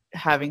like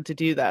having to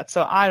do that.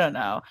 So I don't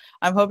know.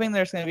 I'm hoping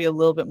there's going to be a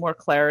little bit more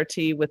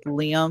clarity with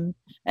Liam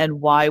and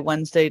why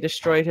Wednesday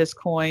destroyed his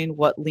coin,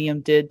 what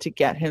Liam did to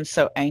get him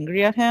so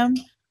angry at him.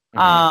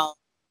 Mhm.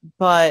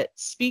 But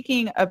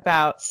speaking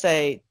about,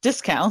 say,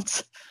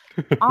 discounts,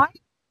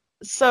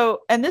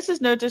 and this is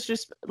no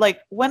disrespect,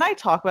 like when I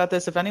talk about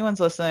this, if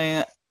anyone's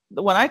listening,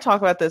 when I talk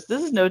about this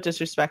is no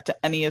disrespect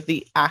to any of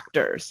the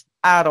actors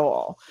at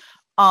all.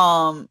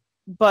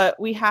 But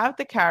we have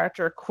the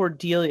character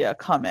Cordelia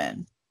come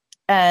in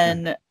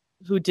and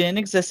who didn't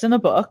exist in a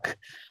book.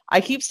 I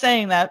keep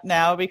saying that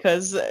now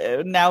because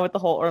now with the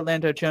whole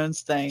Orlando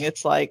Jones thing,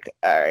 it's like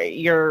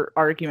your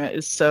argument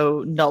is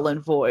so null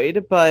and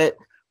void. But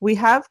we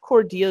have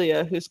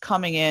Cordelia who's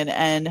coming in,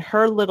 and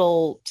her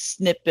little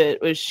snippet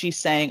was she's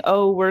saying,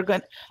 "Oh,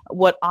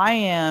 what I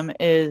am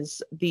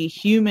is the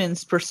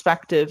human's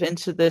perspective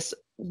into this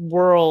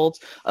world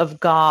of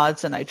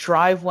gods, and I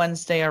drive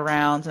Wednesday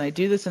around, and I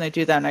do this and I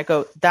do that." And I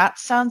go, that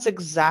sounds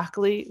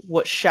exactly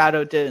what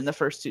Shadow did in the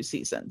first 2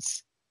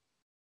 seasons.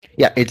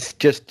 Yeah, it's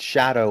just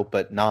Shadow,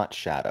 but not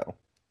Shadow.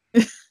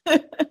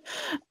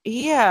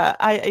 Yeah,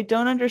 I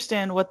don't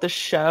understand what the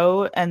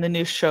show and the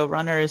new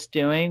showrunner is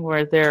doing,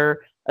 where they're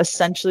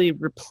essentially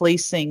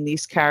replacing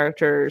these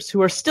characters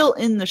who are still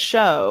in the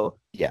show.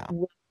 Yeah.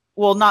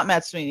 Well, not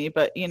Matt Sweeney,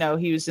 but he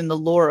was in the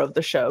lore of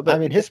the show. But I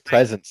mean, his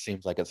presence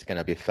seems like it's going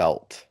to be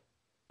felt,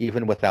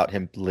 even without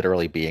him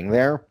literally being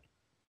there.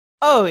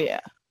 Oh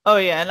yeah,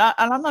 and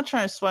I'm not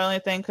trying to spoil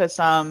anything because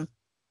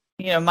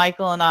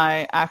Michael and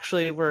I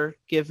actually were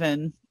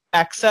given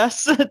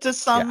access to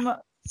some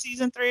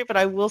season 3, but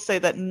I will say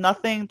that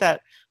nothing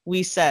that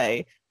we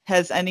say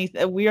has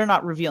anything. We are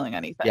not revealing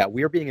anything. Yeah,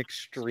 we are being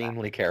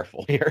extremely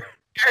careful here.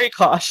 Very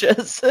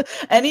cautious.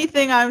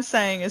 Anything I'm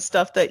saying is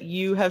stuff that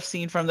you have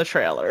seen from the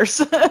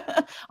trailers.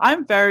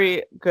 I'm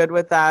very good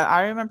with that.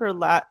 I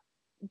remember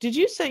did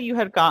you say you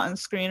had gotten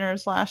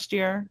screeners last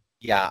year?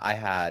 Yeah, I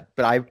had,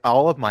 but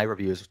all of my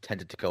reviews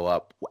tended to go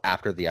up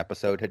after the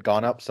episode had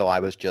gone up, so I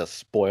was just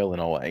spoiling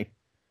away.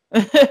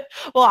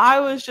 Well, I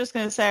was just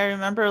going to say, I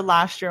remember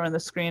last year when the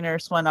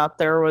screeners went up,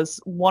 there was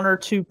 1 or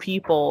 2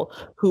 people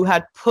who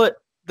had put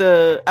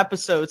the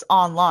episodes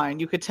online.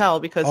 You could tell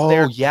because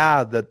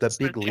the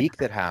big leak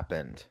that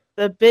happened.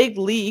 The big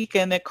leak,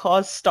 and it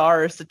caused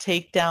Stars to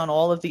take down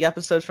all of the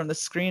episodes from the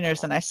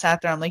screeners. And I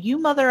sat there, I'm like, you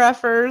mother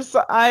effers.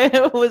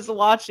 I was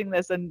watching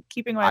this and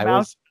keeping my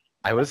mouth.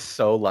 I was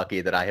so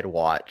lucky that I had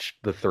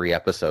watched the 3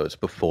 episodes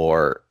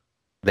before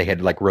they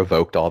had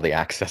revoked all the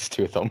access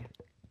to them.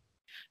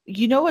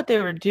 You know what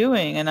they were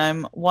doing, and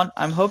I'm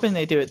hoping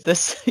they do it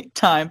this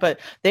time, but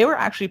they were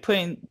actually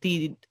putting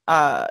the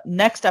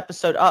next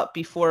episode up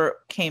before it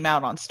came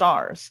out on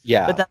Stars.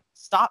 Yeah. But then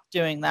stopped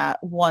doing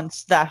that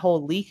once that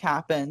whole leak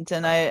happened,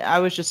 and I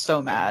was just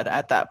so mad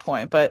at that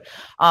point. But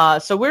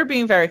so we're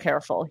being very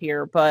careful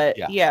here. But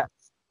yeah,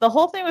 the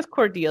whole thing with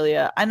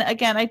Cordelia, and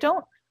again, I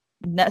don't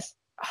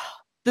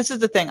this is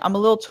the thing. I'm a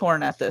little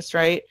torn at this,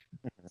 right?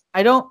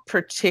 I don't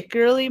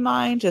particularly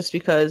mind just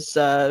because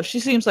she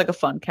seems like a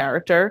fun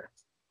character,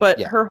 but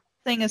her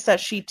thing is that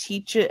she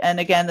teaches, and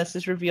again, this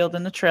is revealed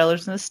in the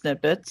trailers and the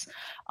snippets.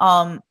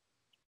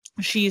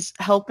 She's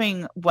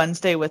helping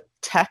Wednesday with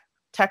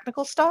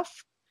technical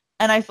stuff,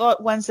 and I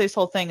thought Wednesday's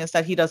whole thing is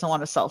that he doesn't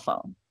want a cell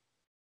phone.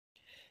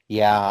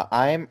 Yeah,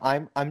 I'm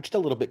just a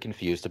little bit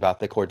confused about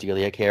the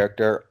Cordelia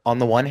character. On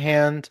the one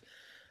hand,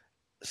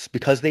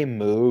 because they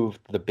moved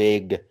the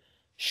big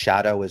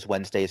Shadow is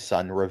Wednesday's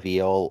son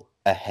reveal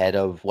ahead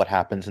of what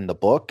happens in the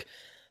book,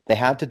 they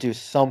had to do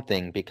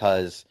something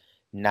because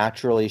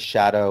naturally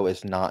Shadow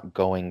is not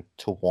going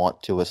to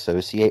want to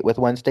associate with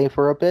Wednesday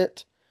for a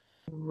bit.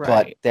 Right.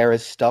 But there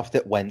is stuff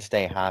that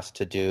Wednesday has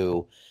to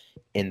do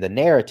in the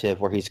narrative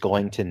where he's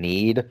going to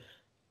need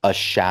a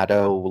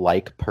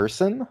Shadow-like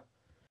person.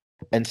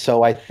 And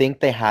so I think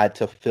they had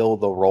to fill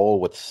the role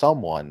with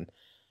someone,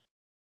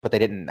 but they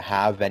didn't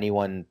have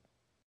anyone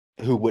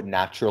who would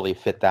naturally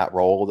fit that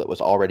role that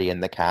was already in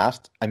the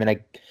cast. I mean,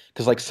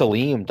 because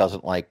Salim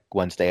doesn't like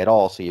Wednesday at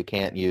all, so you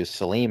can't use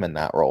Salim in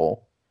that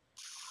role.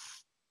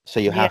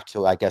 So you have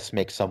to, I guess,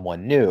 make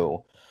someone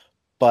new.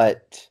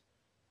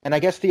 And I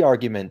guess the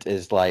argument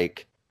is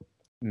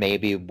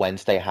maybe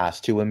Wednesday has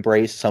to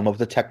embrace some of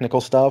the technical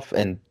stuff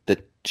and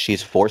that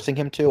she's forcing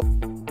him to.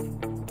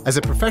 As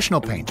a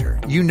professional painter,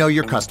 you know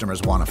your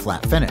customers want a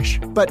flat finish,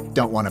 but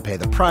don't want to pay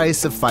the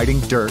price of fighting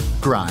dirt,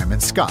 grime,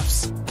 and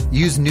scuffs.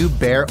 Use new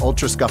Bare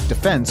Ultra Scuff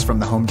Defense from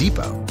the Home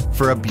Depot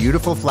for a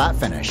beautiful flat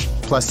finish,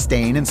 plus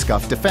stain and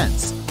scuff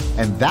defense.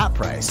 And that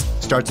price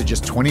starts at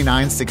just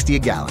 $29.60 a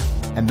gallon.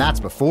 And that's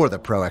before the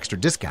Pro Extra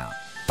discount.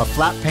 A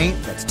flat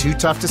paint that's too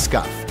tough to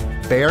scuff.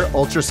 Bare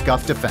Ultra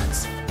Scuff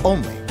Defense.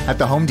 Only at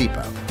the Home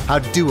Depot. How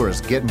doers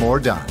get more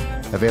done.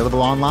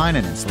 Available online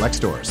and in select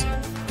stores.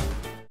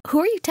 Who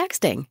are you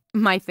texting?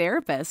 My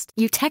therapist.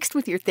 You text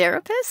with your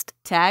therapist?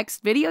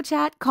 Text, video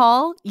chat,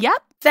 call.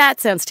 Yep.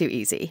 That sounds too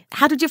easy.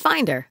 How did you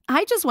find her?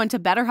 I just went to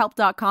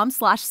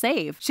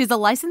betterhelp.com/save. She's a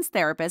licensed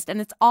therapist and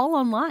it's all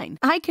online.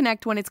 I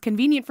connect when it's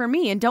convenient for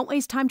me and don't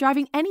waste time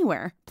driving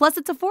anywhere. Plus,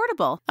 it's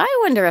affordable. I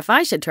wonder if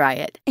I should try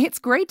it. It's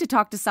great to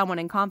talk to someone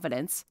in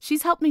confidence.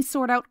 She's helped me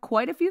sort out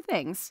quite a few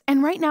things.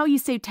 And right now you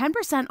save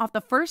 10% off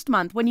the first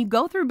month when you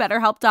go through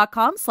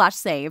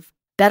betterhelp.com/save.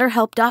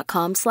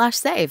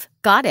 betterhelp.com/save.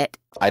 Got it.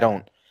 I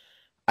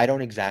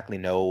don't exactly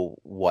know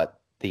what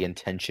the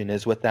intention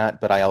is with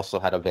that, but I also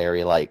had a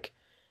very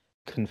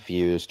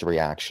confused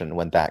reaction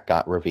when that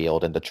got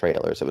revealed in the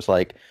trailers. It was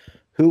like,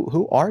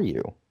 who are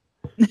you?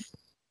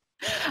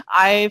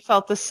 I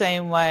felt the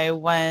same way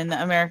when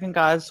American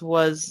Gods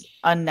was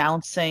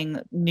announcing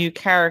new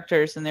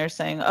characters, and they're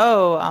saying,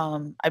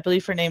 I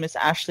believe her name is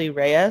Ashley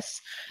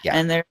Reyes. Yeah.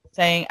 And they're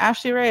saying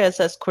Ashley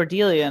Reyes as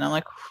Cordelia. And I'm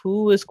like,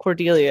 who is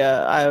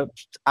Cordelia?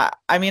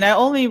 I mean, I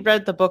only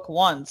read the book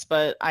once,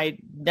 but I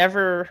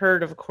never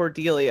heard of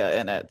Cordelia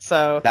in it.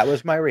 So that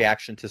was my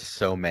reaction to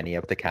so many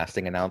of the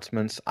casting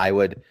announcements.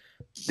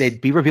 They'd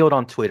be revealed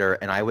on Twitter,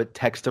 and I would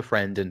text a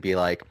friend and be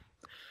like,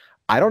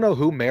 I don't know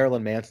who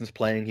Marilyn Manson's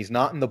playing. He's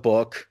not in the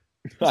book.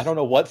 I don't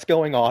know what's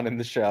going on in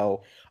the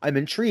show. I'm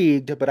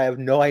intrigued, but I have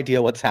no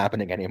idea what's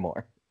happening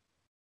anymore.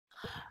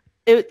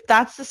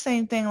 That's the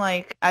same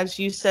thing, as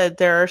you said,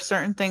 there are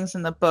certain things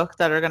in the book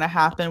that are going to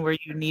happen where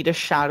you need a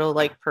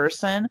shadow-like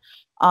person.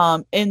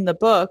 In the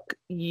book,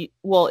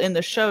 in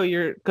the show,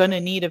 you're going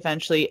to need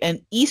eventually an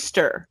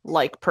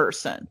Easter-like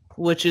person,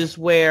 which is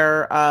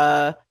where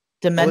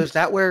Dementor... is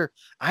that where...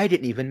 I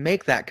didn't even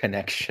make that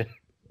connection.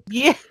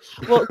 Yeah,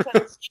 well,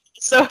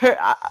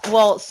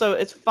 so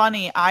it's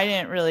funny. I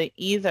didn't really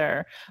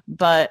either,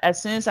 but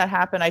as soon as that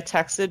happened, I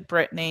texted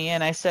Brittany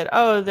and I said,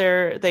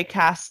 they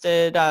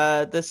casted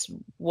this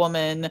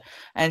woman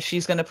and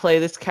she's going to play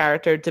this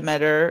character,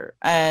 Demeter,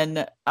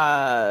 and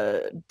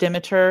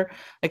Demeter.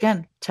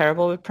 Again,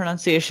 terrible with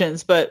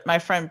pronunciations, but my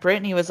friend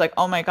Brittany was like,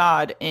 oh my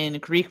God, in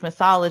Greek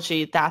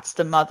mythology, that's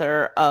the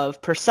mother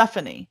of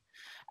Persephone.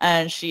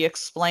 And she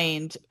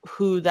explained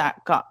who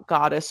that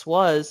goddess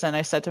was. And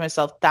I said to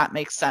myself, that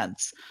makes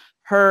sense.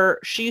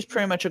 She's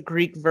pretty much a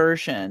Greek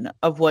version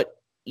of what,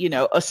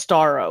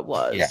 Astara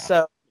was. Yeah.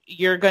 So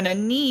you're going to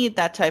need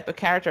that type of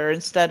character.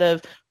 Instead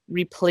of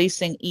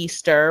replacing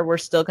Easter, we're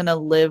still going to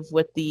live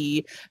with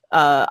the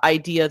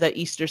idea that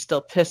Easter's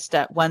still pissed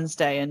at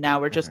Wednesday. And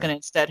now we're just going to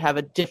instead have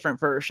a different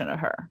version of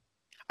her.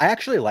 I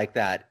actually like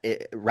that.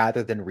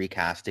 Rather than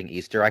recasting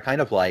Easter, I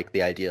kind of like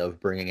the idea of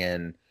bringing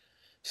in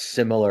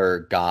similar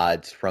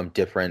gods from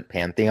different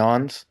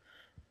pantheons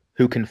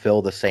who can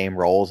fill the same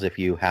roles if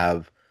you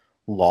have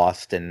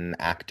lost an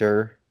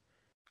actor.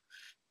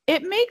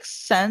 It makes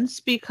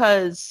sense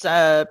because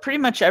pretty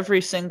much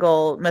every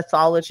single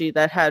mythology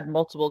that had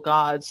multiple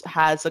gods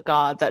has a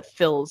god that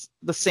fills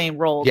the same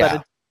role that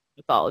a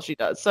mythology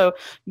does. So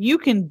you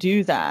can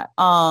do that.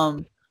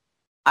 I'm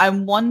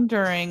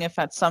wondering if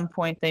at some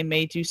point they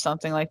may do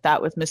something like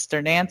that with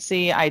Mr.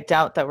 Nancy. I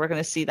doubt that we're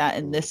going to see that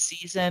in this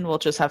season. We'll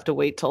just have to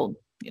wait till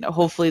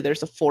hopefully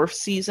there's a fourth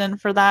season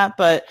for that.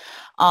 But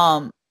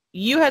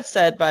you had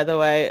said, by the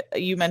way,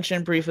 you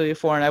mentioned briefly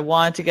before, and I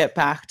wanted to get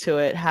back to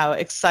it, how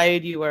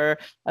excited you were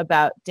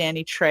about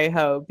Danny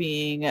Trejo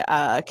being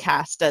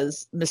cast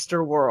as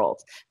Mr.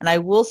 World. And I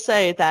will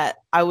say that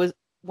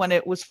when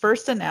it was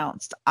first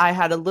announced, I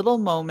had a little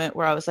moment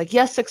where I was like,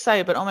 yes,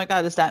 excited, but oh my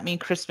God, does that mean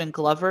Crispin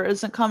Glover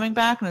isn't coming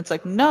back? And it's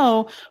like,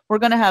 no, we're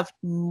going to have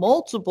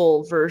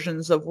multiple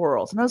versions of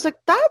World. And I was like,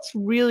 that's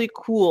really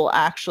cool,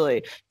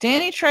 actually.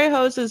 Danny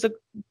Trejo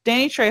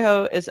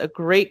is a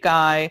great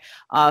guy.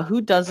 Who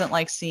doesn't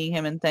like seeing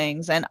him in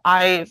things? And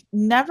I've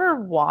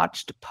never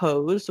watched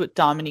Pose with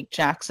Dominique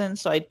Jackson,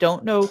 so I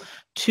don't know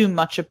too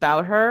much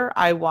about her.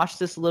 I watched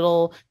this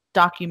little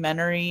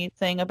documentary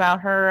thing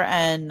about her,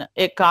 and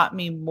it got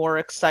me more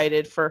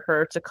excited for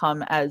her to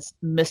come as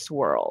Miss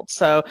World.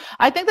 So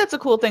I think that's a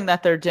cool thing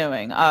that they're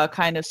doing,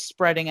 kind of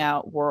spreading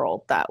out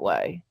World that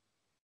way.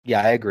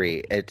 Yeah, I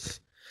agree.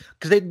 It's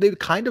because they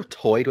kind of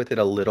toyed with it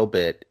a little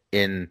bit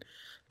in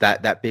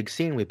that big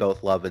scene we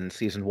both love in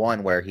season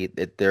 1 where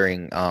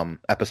during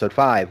episode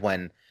 5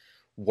 when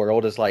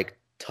World is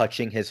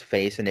touching his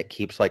face and it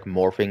keeps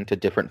morphing to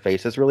different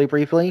faces really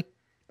briefly.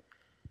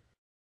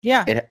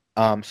 Yeah.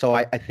 So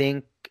I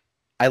think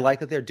I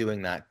like that they're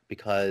doing that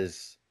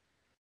because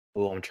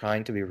I'm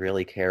trying to be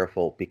really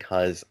careful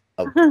because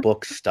of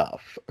book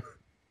stuff.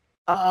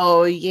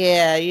 Oh,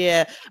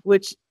 yeah.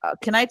 Which,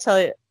 can I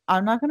tell you,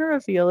 I'm not going to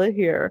reveal it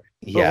here.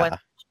 Yeah.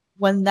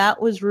 When that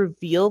was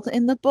revealed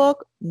in the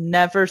book,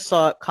 never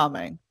saw it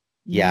coming.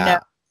 Yeah.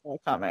 Never saw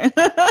it coming.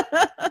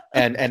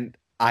 And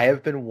I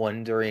have been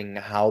wondering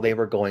how they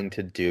were going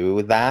to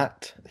do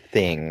that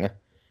thing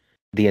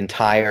the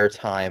entire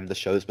time the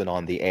show's been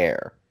on the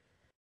air.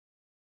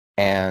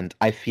 And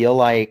I feel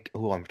like,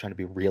 I'm trying to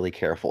be really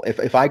careful.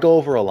 If I go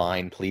over a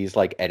line, please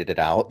edit it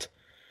out.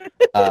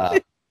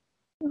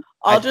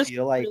 I'll just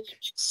feel like really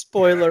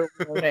spoiler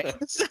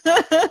warnings.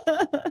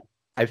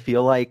 I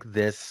feel like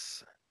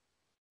this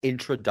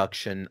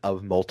introduction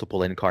of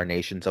multiple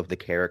incarnations of the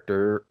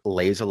character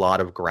lays a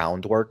lot of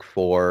groundwork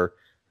for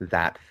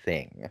that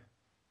thing.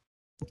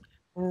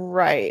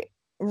 Right.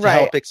 To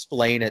help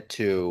explain it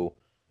to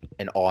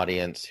an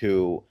audience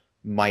who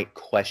might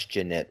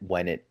question it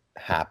when it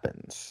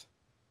happens.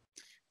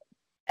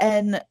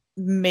 And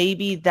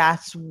maybe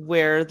that's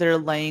where they're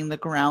laying the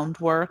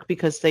groundwork,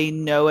 because they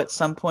know at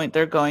some point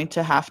they're going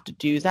to have to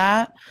do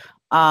that.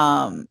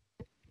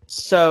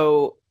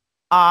 So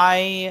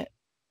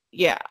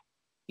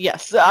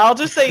yes, I'll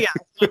just say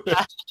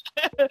yes.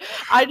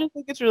 I just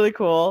think it's really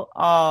cool.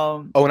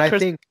 And I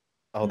think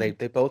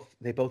they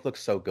both look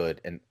so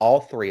good, and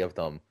all three of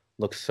them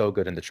look so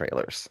good in the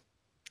trailers.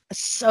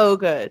 So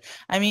good.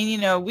 I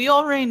mean, we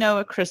already know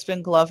what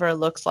Crispin Glover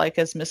looks like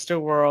as Mr.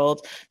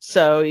 World.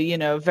 So,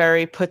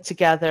 very put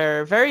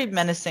together, very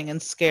menacing and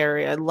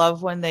scary. I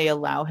love when they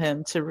allow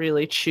him to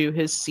really chew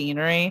his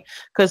scenery.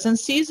 Because in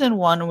season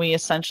 1, we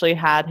essentially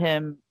had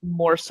him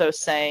more so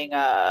saying,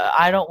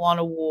 I don't want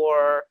a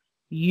war.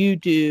 You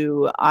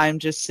do. I'm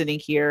just sitting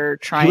here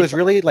trying. He was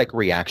really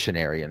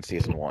reactionary in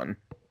season 1.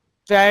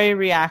 Very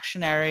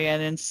reactionary.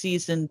 And in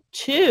season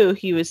 2,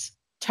 he was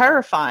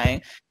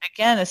terrifying,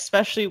 again,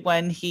 especially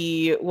when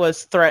he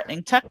was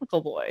threatening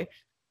Technical Boy.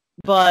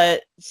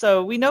 But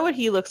so we know what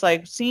he looks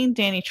like. Seeing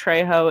Danny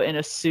Trejo in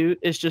a suit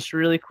is just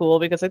really cool,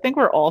 because I think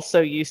we're all so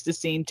used to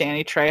seeing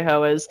Danny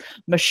Trejo as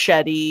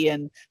Machete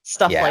and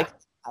stuff like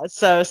that.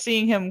 So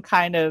seeing him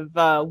kind of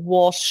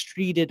Wall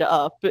Streeted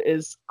up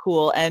is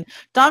cool. And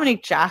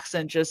Dominique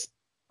Jackson, just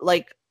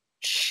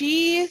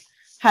she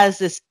has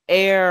this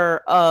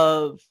air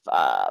of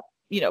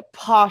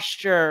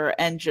posture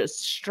and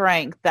just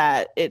strength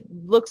that it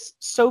looks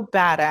so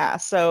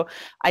badass. So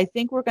I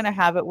think we're going to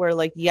have it where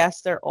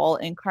yes, they're all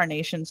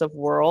incarnations of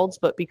worlds,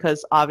 but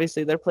because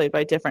obviously they're played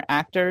by different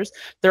actors,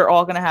 they're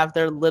all going to have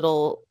their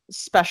little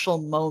special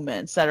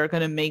moments that are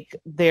going to make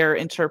their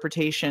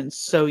interpretation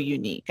so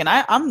unique. And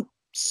I'm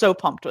so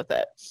pumped with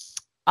it.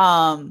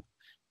 And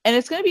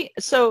it's going to be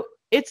so.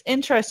 It's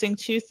interesting,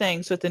 2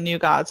 things with the New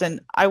Gods. And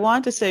I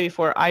wanted to say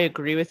before, I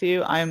agree with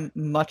you. I'm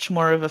much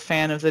more of a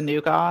fan of the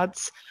New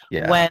Gods.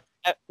 Yeah.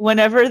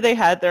 Whenever they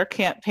had their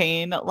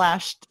campaign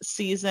last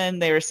season,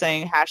 they were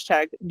saying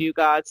hashtag New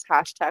Gods,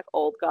 hashtag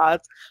Old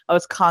Gods. I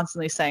was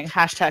constantly saying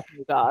hashtag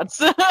New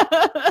Gods.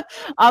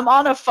 I'm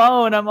on a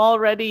phone. I'm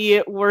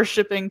already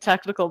worshiping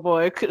Technical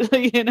Boy.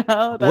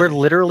 We're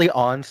literally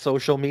on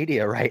social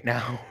media right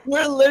now.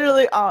 We're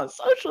literally on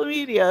social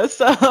media.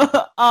 So,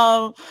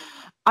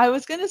 I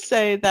was going to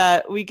say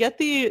that we get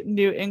the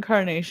new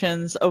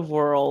incarnations of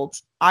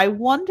worlds. I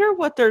wonder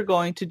what they're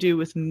going to do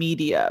with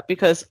media,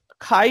 because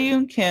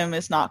Kyun Kim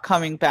is not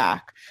coming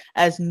back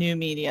as new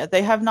media.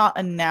 They have not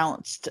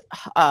announced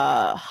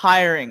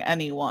hiring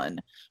anyone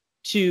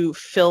to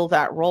fill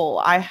that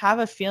role. I have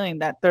a feeling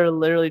that they're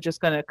literally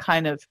just going to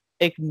kind of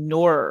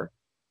ignore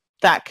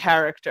that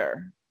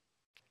character.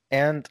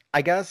 And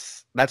I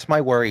guess that's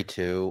my worry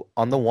too.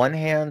 On the one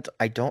hand,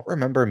 I don't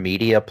remember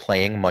Media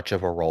playing much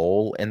of a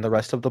role in the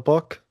rest of the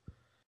book.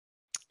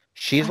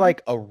 She's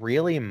a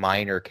really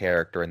minor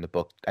character in the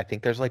book. I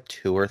think there's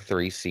 2 or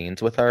 3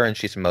 scenes with her, and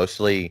she's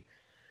mostly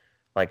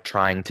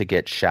trying to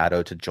get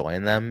Shadow to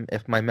join them,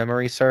 if my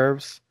memory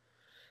serves.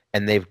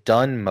 And they've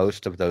done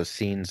most of those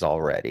scenes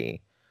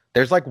already.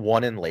 There's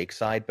one in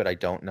Lakeside, but I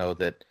don't know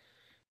that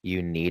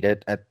you need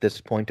it at this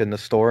point in the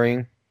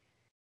story.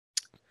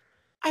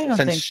 I don't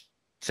think...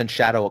 Since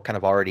Shadow kind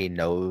of already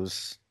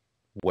knows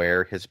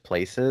where his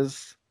place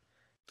is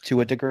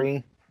to a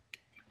degree.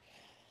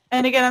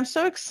 And again, I'm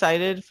so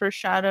excited for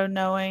Shadow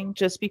knowing,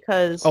 just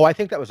because... Oh, I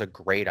think that was a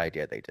great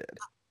idea they did.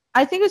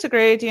 I think it's a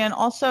great idea. And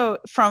also,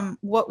 from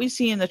what we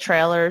see in the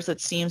trailers,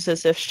 it seems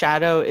as if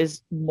Shadow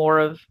is more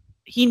of...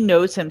 He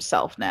knows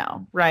himself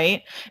now,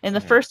 right? In the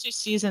first 2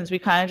 seasons, we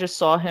kind of just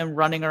saw him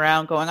running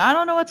around going, I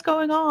don't know what's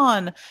going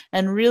on,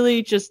 and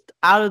really just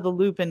out of the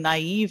loop and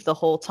naive the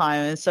whole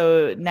time. And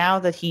so now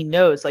that he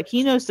knows,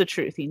 he knows the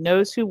truth. He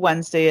knows who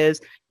Wednesday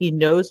is. He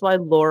knows why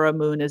Laura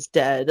Moon is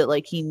dead.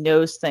 He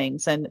knows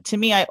things. And to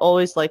me, I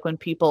always like when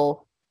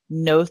people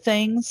know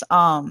things.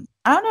 I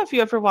don't know if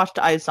you ever watched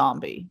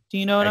iZombie. Do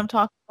you know what I'm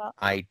talking about?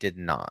 I did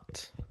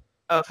not.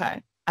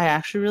 Okay. I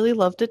actually really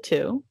loved it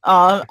too.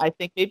 I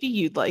think maybe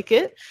you'd like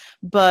it,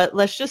 but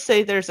let's just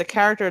say there's a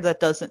character that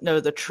doesn't know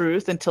the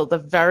truth until the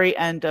very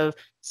end of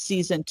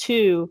season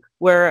 2,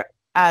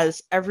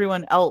 whereas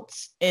everyone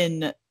else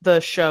in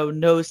the show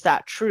knows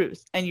that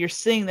truth. And you're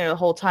sitting there the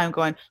whole time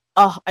going,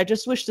 oh, I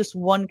just wish this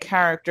one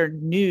character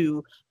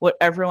knew what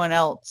everyone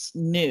else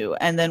knew.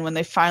 And then when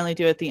they finally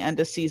do at the end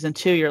of season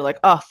 2, you're like,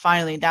 oh,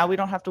 finally, now we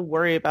don't have to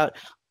worry about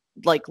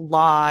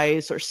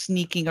lies or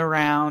sneaking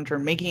around or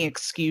making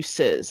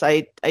excuses.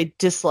 I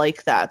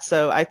dislike that.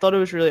 So I thought it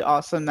was really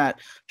awesome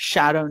that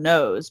Shadow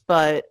knows.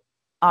 But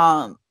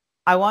I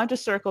wanted to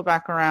circle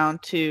back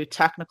around to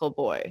Technical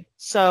Boy.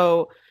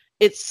 So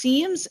it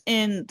seems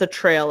in the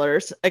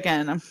trailers,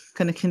 again, I'm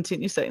going to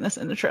continue saying this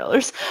in the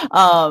trailers,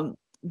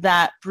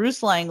 that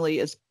Bruce Langley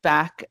is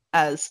back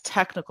as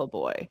Technical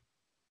Boy.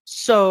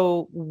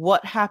 So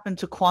what happened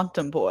to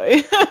Quantum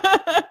Boy?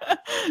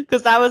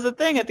 Because that was a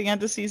thing at the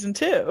end of season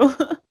 2.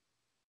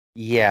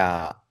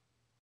 Yeah.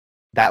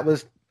 That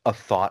was a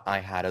thought I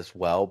had as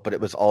well, but it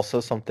was also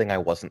something I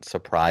wasn't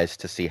surprised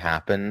to see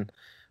happen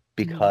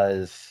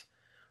because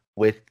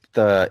with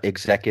the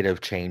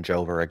executive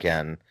changeover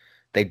again,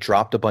 they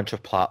dropped a bunch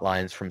of plot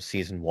lines from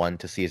season 1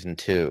 to season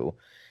 2.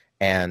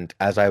 And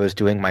as I was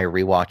doing my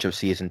rewatch of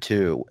season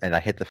 2 and I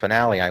hit the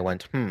finale, I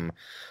went, I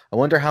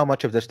wonder how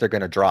much of this they're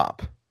going to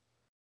drop.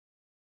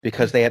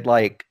 Because they had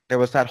there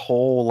was that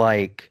whole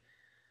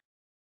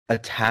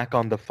attack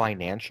on the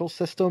financial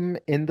system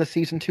in the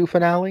season 2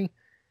 finale.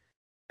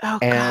 Oh,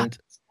 and God,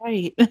 that's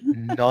right.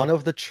 none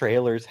of the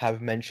trailers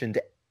have mentioned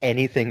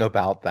anything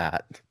about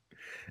that.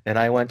 And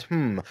I went,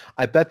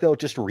 I bet they'll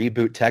just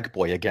reboot Tech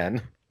Boy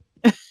again.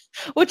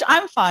 Which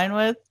I'm fine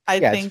with. I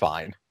Yeah, think it's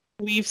fine.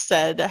 we've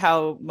said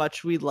how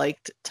much we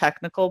liked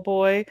Technical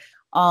Boy.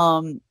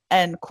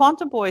 And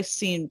Quantum Boy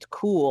seemed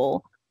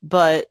cool,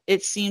 but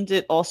it seemed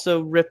it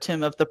also ripped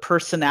him of the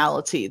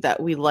personality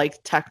that we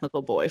liked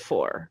Technical Boy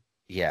for.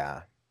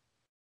 Yeah.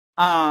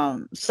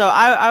 So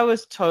I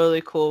was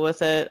totally cool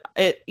with it.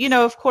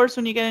 Of course,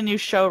 when you get a new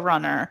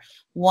showrunner,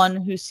 one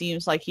who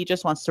seems like he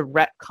just wants to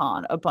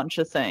retcon a bunch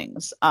of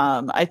things,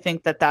 I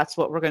think that's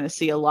what we're going to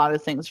see. A lot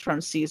of things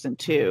from season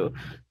 2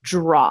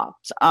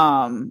 dropped.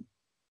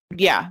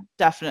 Yeah,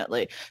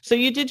 definitely. So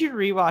you did your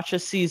rewatch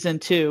of season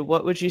 2.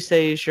 What would you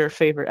say is your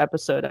favorite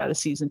episode out of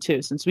season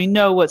 2, since we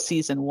know what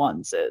season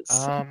 1's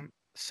is?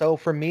 So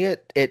for me,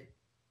 it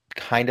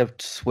kind of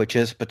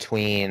switches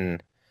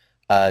between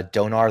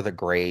Donar the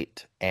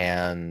Great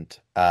and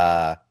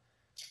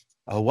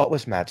what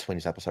was Matt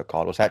Sweeney's episode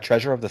called? Was that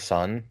Treasure of the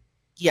Sun?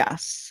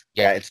 Yes.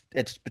 Yeah,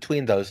 it's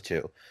between those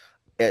two.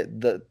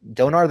 The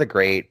Donar the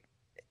Great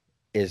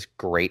is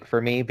great for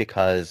me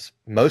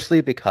mostly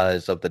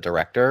because of the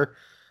director,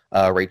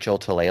 Rachel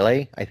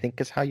Talalay, I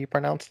think is how you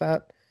pronounce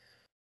that.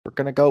 We're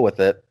gonna go with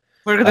it.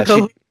 We're gonna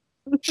go.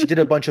 She did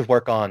a bunch of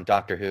work on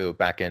Doctor Who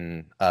back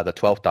in the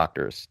 12th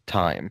Doctor's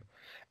time,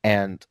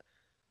 and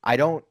I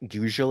don't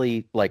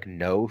usually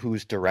know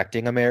who's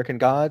directing American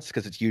Gods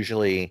because it's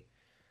usually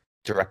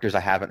directors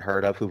I haven't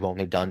heard of who've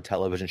only done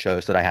television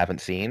shows that I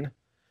haven't seen.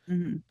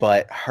 Mm-hmm.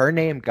 But her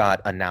name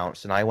got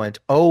announced, and I went,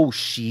 "Oh,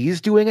 she's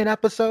doing an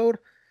episode,"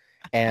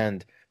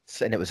 and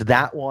it was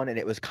that one, and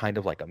it was kind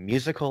of like a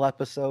musical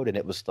episode, and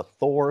it was the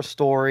Thor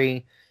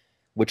story,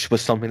 which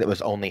was something that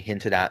was only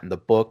hinted at in the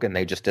book, and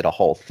they just did a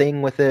whole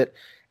thing with it,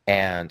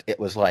 and it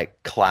was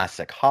like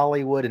classic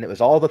Hollywood, and it was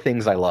all the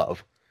things I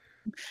love.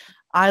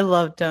 I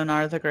love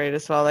Donar the Great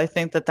as well. I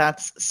think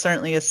that's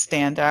certainly a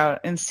standout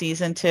in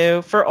season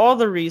 2 for all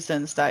the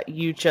reasons that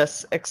you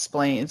just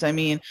explained. I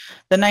mean,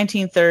 the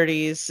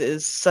 1930s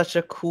is such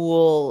a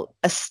cool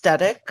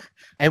aesthetic.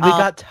 And we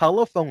got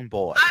Telephone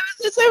Boy. I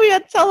was going to say we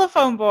had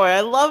Telephone Boy.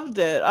 I loved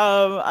it.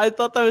 I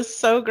thought that was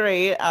so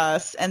great.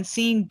 And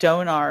seeing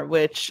Donar,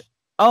 which,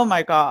 oh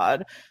my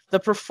God, the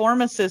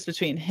performances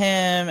between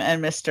him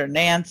and Mr.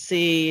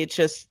 Nancy,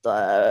 just,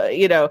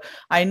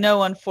 I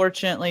know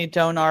unfortunately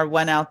Donar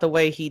went out the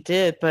way he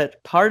did,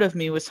 but part of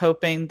me was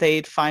hoping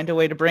they'd find a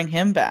way to bring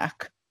him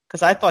back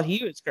because I thought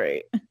he was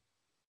great.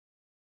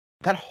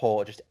 That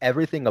whole, just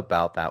everything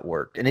about that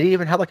worked. And it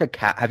even had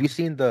have you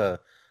seen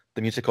the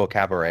musical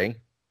Cabaret?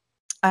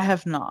 I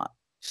have not.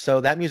 So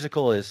that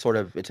musical is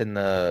it's in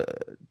the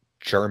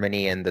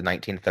Germany in the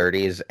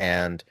 1930s,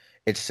 and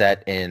it's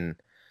set in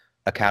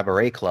a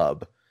cabaret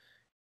club,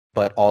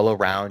 but all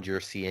around you're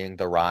seeing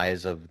the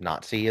rise of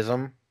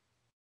Nazism.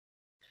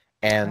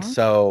 And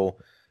so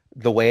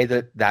the way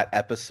that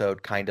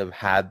episode kind of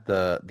had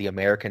the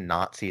American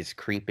Nazis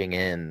creeping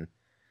in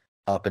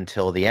up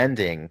until the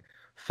ending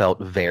felt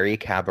very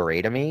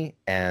cabaret to me,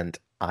 and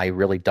I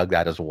really dug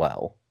that as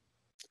well.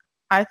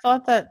 I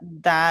thought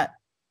that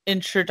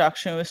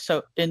introduction was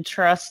so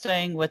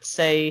interesting with,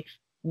 say,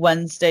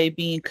 Wednesday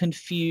being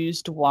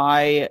confused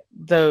why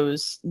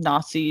those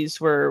Nazis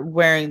were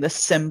wearing the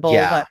symbol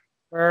that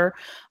they were.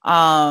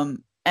 And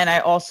I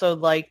also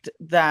liked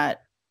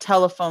that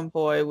Telephone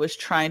Boy was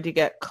trying to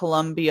get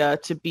Columbia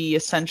to be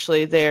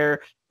essentially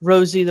their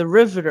Rosie the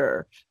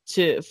Riveter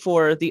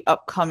for the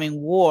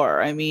upcoming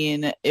war. I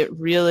mean, it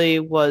really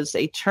was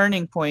a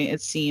turning point,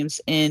 it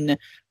seems, in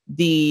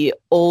the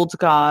old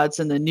gods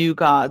and the new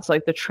gods,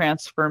 like the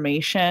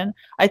transformation.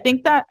 I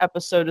think that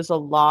episode is a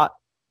lot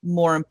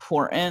more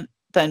important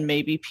than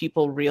maybe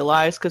people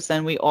realize, because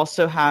then we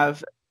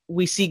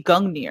see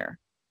Gungnir,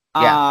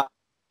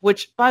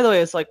 which, by the way,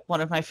 is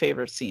one of my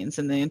favorite scenes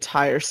in the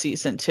entire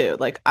season 2.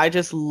 I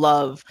just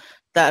love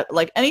that,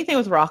 anything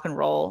with rock and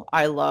roll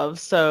I love.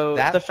 So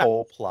that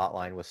whole plot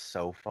line was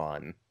so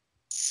fun.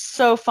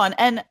 So fun.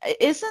 And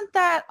isn't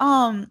that,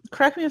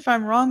 correct me if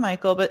I'm wrong,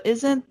 Michael, but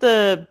isn't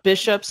the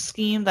bishop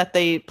scheme that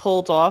they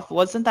pulled off,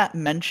 wasn't that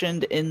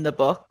mentioned in the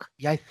book?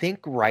 Yeah, I think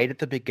right at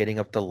the beginning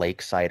of the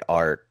Lakeside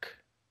arc,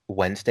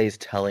 Wednesday's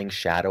telling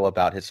Shadow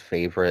about his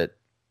favorite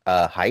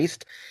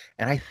heist.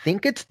 And I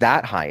think it's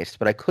that heist,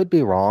 but I could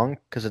be wrong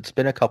because it's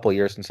been a couple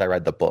years since I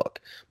read the book.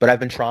 But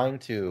I've been trying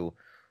to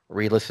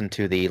re-listen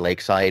to the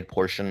Lakeside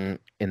portion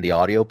in the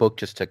audiobook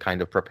just to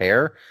kind of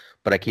prepare.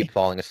 But I keep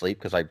falling asleep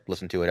because I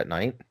listen to it at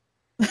night.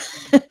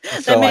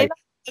 So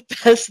the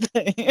best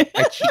thing.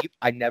 I cheat.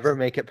 I never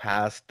make it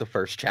past the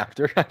first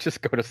chapter. I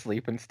just go to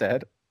sleep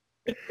instead.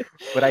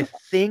 But I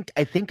think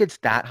it's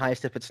that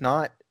heist. If it's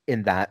not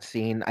in that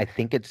scene, I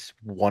think it's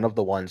one of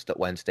the ones that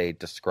Wednesday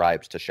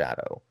describes to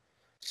Shadow.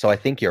 So I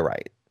think you're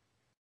right.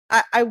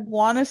 I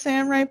want to say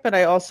I'm right, but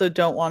I also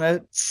don't want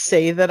to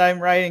say that I'm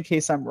right in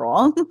case I'm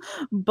wrong.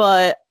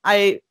 But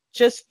I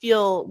just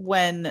feel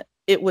when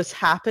it was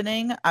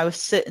happening, I was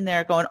sitting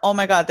there going, "Oh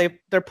my God,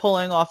 they're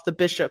pulling off the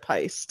Bishop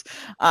heist."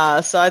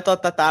 So I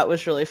thought that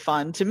was really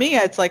fun. To me,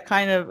 it's like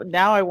kind of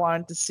now I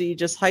wanted to see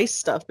just heist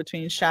stuff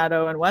between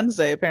Shadow and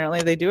Wednesday.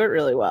 Apparently, they do it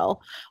really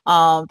well.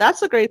 That's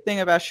the great thing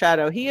about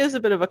Shadow. He is a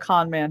bit of a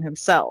con man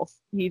himself.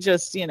 He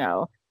just,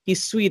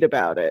 he's sweet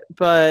about it.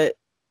 But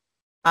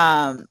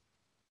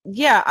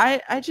yeah,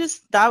 I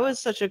just that was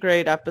such a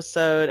great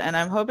episode, and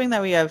I'm hoping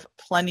that we have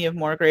plenty of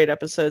more great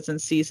episodes in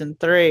season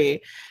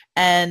 3.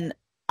 And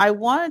I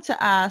wanted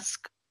to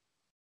ask,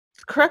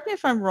 correct me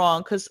if I'm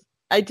wrong, because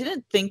I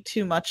didn't think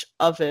too much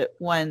of it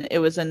when it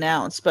was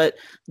announced, but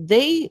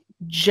they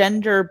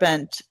gender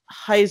bent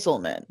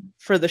Heiselman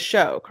for the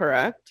show,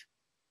 correct?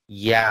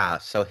 Yeah,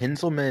 so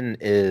Hinzelman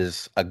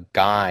is a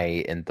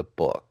guy in the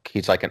book.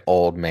 He's like an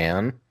old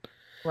man.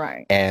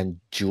 Right. And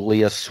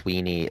Julia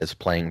Sweeney is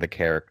playing the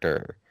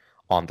character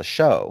on the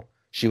show.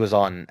 She was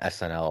on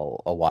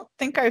SNL a while. I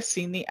think I've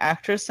seen the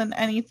actress in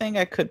anything.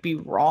 I could be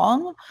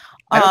wrong.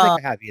 I don't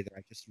think I have either.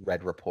 I just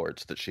read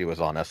reports that she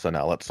was on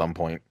SNL at some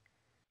point.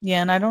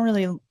 Yeah, and I don't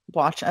really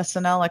watch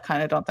SNL. I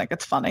kind of don't think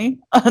it's funny.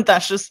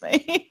 That's just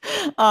me.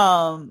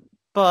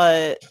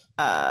 But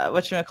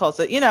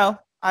whatchamacallit it,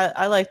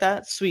 I like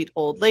that sweet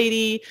old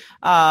lady.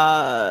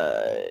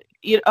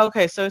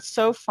 Okay, so it's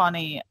so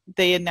funny.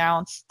 They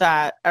announced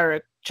that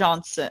Eric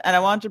Johnson, and I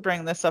wanted to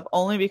bring this up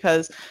only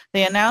because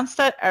they announced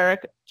that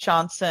Eric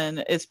Johnson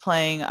is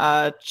playing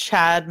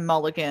Chad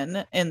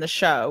Mulligan in the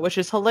show, which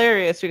is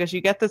hilarious because you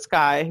get this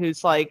guy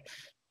who's like,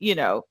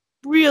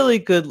 really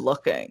good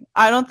looking.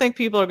 I don't think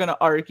people are going to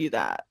argue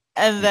that.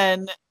 And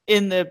then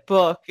in the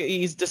book,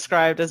 he's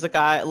described as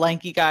a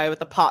lanky guy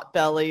with a pot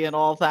belly and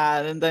all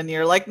that. And then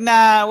you're like,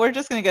 nah, we're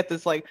just going to get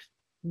this like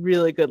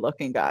really good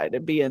looking guy to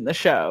be in the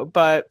show.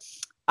 But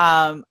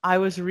I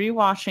was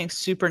rewatching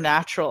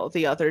Supernatural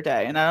the other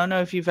day, and I don't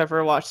know if you've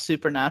ever watched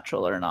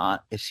Supernatural or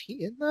not. Is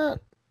he in that?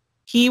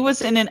 He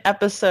was in an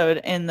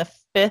episode in the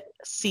 5th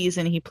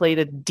season. He played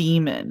a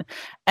demon.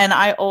 And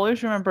I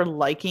always remember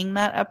liking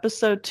that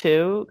episode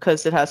too,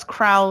 because it has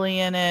Crowley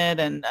in it.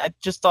 And I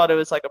just thought it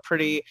was like a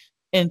pretty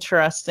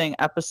interesting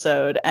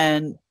episode.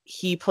 And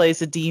he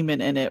plays a demon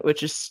in it,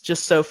 which is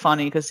just so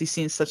funny because he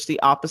seems such the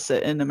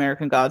opposite in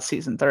American Gods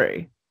season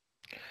 3.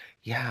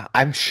 Yeah,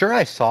 I'm sure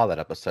I saw that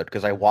episode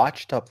because I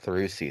watched up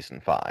through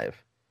season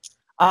 5.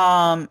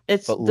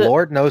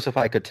 Lord knows if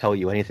I could tell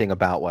you anything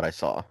about what I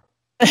saw.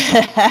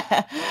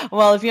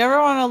 Well, if you ever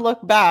want to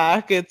look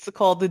back, it's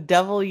called The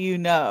Devil You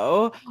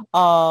Know.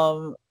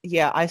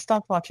 Yeah, I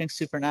stopped watching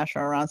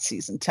Supernatural around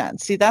season 10.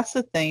 See, that's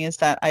the thing, is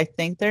that I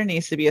think there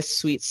needs to be a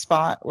sweet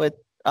spot with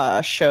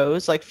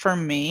shows. Like for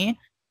me,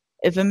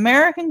 if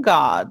American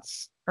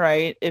Gods,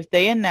 right, if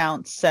they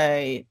announce,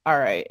 say, all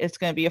right, it's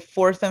going to be a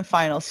 4th and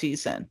final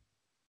season,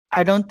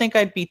 I don't think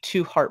I'd be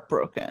too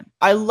heartbroken.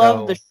 I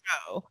love the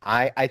show.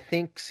 I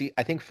think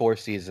 4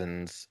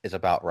 seasons is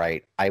about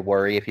right. I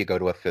worry if you go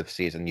to a 5th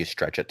season, you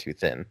stretch it too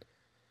thin.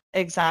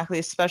 Exactly,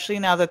 especially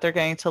now that they're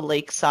getting to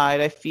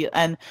Lakeside. I feel,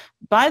 and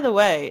by the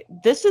way,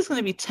 this is going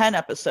to be 10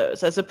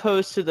 episodes as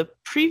opposed to the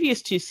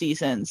previous 2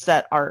 seasons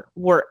that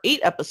were 8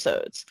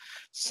 episodes.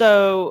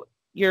 So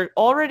you're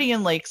already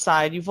in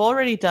Lakeside. You've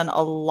already done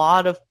a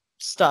lot of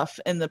stuff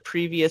in the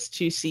previous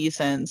 2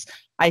 seasons.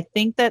 I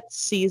think that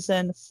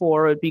season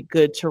 4 would be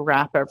good to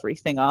wrap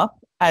everything up.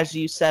 As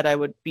you said, I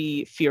would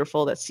be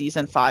fearful that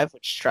season 5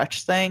 would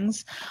stretch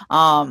things.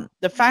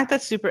 The fact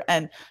that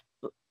and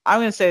I'm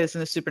going to say this,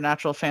 and the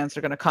Supernatural fans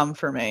are going to come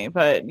for me,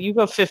 but you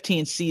go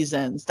 15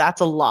 seasons, that's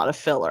a lot of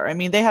filler. I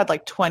mean, they had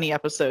like 20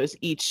 episodes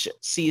each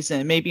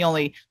season. Maybe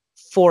only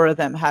 4 of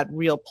them had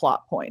real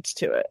plot points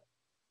to it.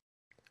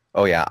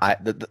 Oh yeah,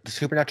 the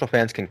Supernatural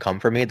fans can come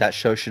for me. That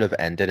show should have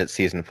ended at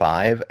season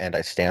 5, and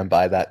I stand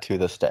by that to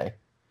this day.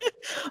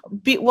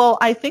 Well,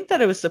 I think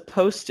that it was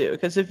supposed to,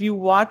 because if you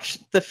watch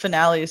the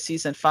finale of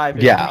season 5,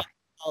 it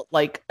felt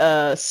like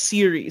a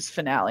series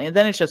finale, and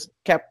then it just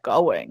kept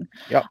going.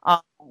 Yep.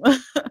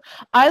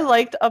 I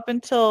liked up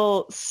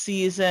until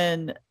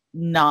season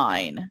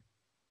 9,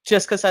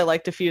 just because I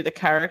liked a few of the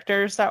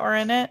characters that were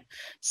in it.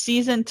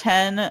 Season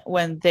 10,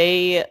 when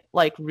they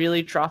like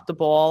really dropped the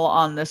ball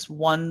on this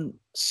one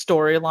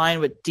storyline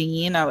with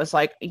Dean, I was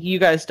like, you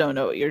guys don't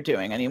know what you're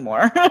doing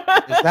anymore.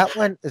 Is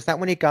that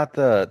when he got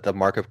the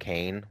Mark of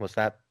Cain? Was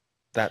that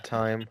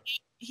time?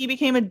 He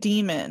became a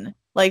demon.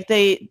 Like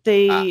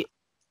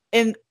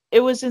and it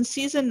was in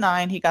season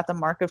 9 he got the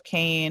Mark of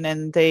Cain,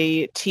 and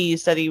they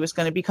teased that he was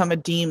going to become a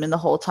demon the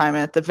whole time.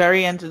 And at the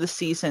very end of the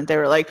season, they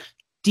were like,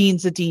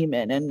 Dean's a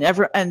demon,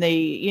 and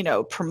they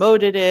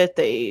promoted it,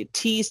 they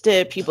teased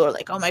it. People are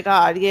like, oh my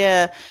god,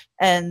 yeah.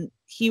 And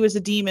he was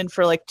a demon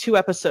for like 2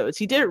 episodes.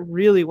 He did it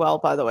really well,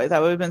 by the way.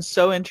 That would have been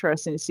so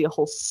interesting to see a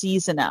whole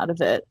season out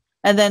of it.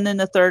 And then in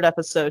the 3rd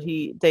episode,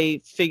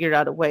 they figured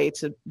out a way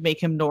to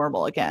make him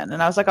normal again.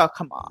 And I was like, oh,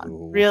 come on.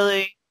 Ooh.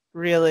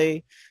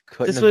 Really?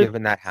 Couldn't have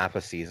given that half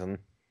a season.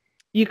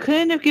 You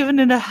couldn't have given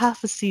it a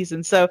half a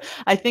season. So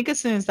I think as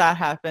soon as that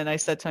happened, I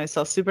said to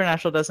myself,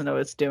 Supernatural doesn't know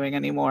what it's doing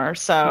anymore.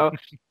 So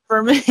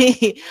for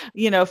me,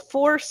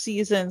 4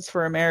 seasons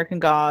for American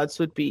Gods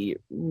would be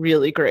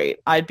really great.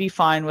 I'd be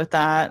fine with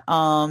that.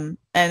 And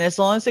as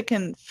long as it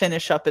can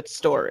finish up its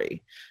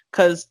story,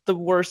 because the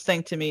worst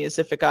thing to me is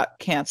if it got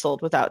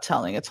canceled without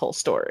telling its whole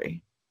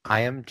story.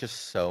 I am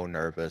just so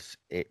nervous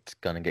it's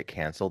going to get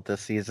canceled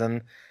this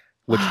season,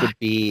 which would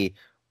be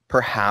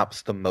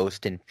perhaps the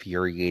most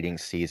infuriating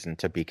season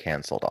to be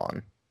canceled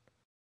on.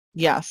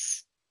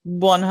 Yes,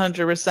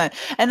 100%.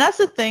 And that's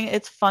the thing.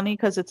 It's funny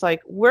because it's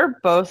like we're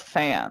both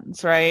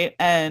fans, right?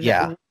 And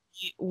yeah.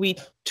 We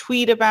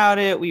tweet about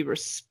it. We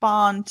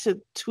respond to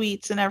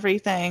tweets and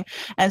everything.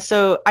 And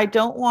so I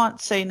don't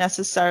want, say,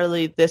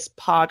 necessarily this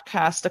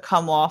podcast to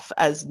come off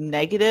as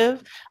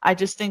negative. I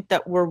just think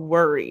that we're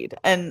worried.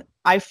 And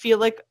I feel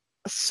like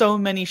so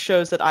many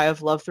shows that I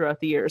have loved throughout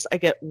the years, I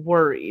get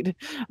worried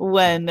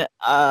when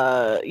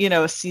a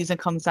season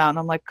comes out and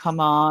I'm like, come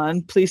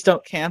on, please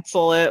don't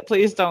cancel it.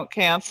 Please don't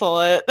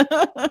cancel it.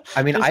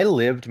 I mean, I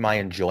lived my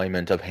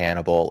enjoyment of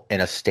Hannibal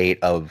in a state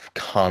of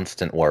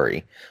constant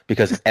worry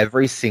because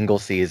every single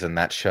season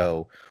that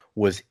show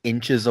was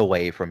inches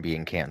away from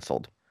being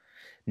canceled.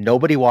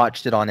 Nobody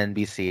watched it on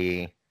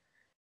NBC.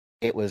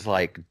 It was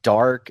like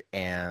dark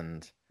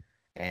and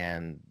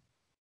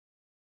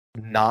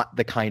not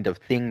the kind of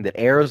thing that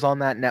airs on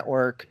that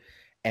network.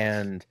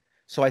 And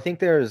so I think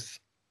there's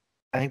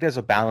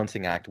a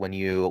balancing act when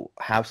you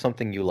have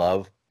something you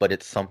love, but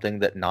it's something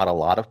that not a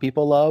lot of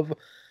people love.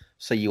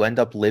 So you end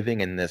up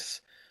living in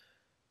this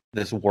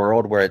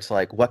world where it's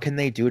like, what can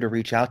they do to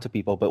reach out to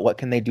people? But what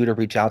can they do to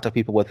reach out to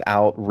people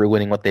without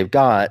ruining what they've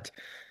got?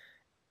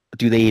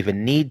 Do they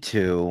even need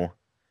to?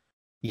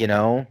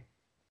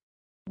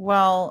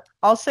 Well,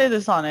 I'll say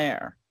this on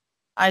air.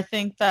 I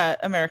think that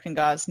American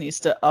Gods needs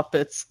to up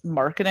its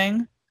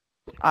marketing.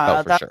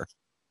 For sure.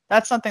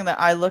 That's something that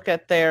I look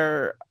at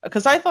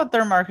because I thought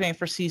their marketing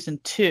for season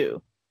 2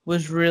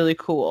 was really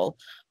cool.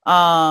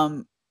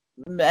 And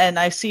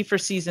I see for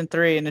season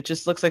 3, and it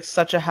just looks like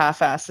such a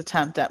half-assed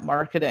attempt at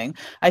marketing.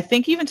 I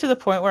think even to the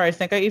point where I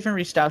think I even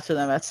reached out to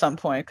them at some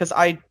point because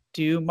I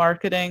do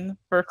marketing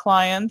for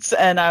clients,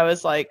 and I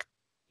was like,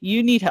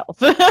 you need help.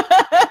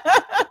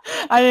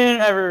 I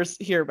didn't ever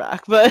hear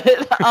back, but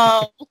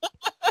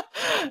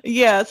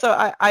yeah,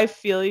 so I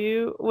feel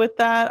you with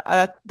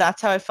that.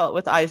 That's how I felt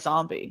with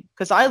iZombie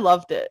because I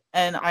loved it,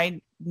 and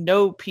I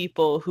know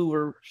people who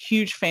were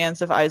huge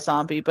fans of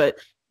iZombie, but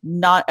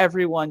not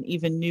everyone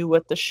even knew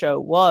what the show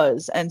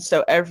was. And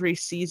so every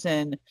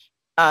season,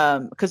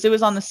 because it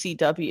was on the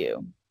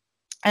CW,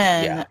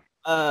 and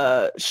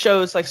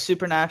shows like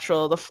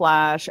Supernatural, The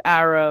Flash,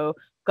 Arrow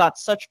got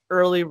such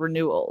early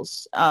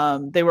renewals.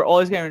 They were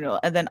always getting renewal.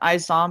 And then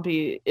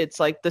iZombie, it's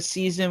like the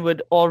season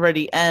would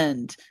already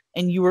end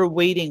and you were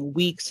waiting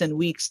weeks and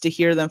weeks to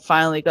hear them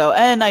finally go,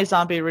 and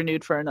iZombie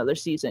renewed for another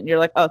season. You're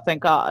like, oh,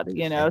 thank God,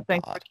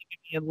 thanks for keeping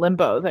me in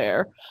limbo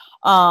there.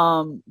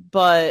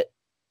 But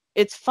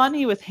it's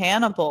funny with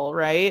Hannibal,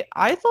 right?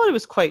 I thought it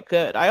was quite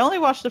good. I only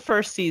watched the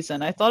first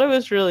season. I thought it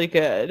was really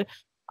good.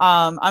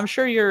 I'm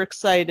sure you're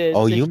excited.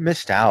 Oh, you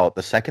missed out.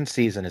 The second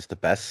season is the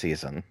best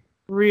season.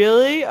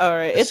 Really? All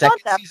right. The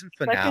second season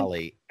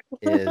finale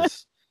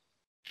is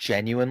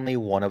genuinely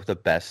one of the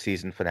best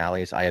season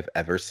finales I have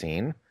ever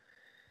seen.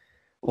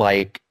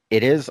 Like,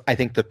 it is, I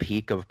think, the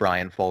peak of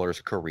Brian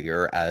Fuller's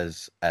career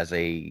as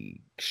a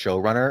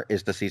showrunner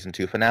is the season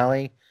 2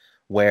 finale,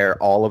 where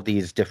all of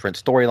these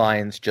different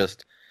storylines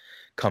just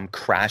come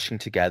crashing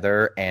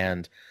together,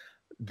 and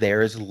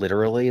there's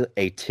literally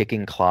a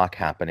ticking clock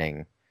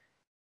happening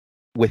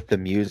with the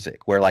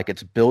music, where like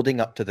it's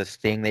building up to this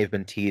thing they've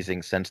been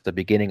teasing since the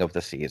beginning of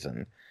the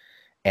season.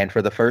 And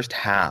for the first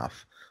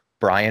half,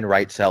 Brian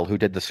Wrightsell, who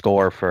did the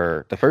score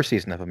for the first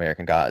season of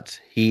American Gods,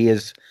 he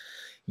is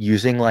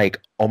using like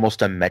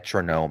almost a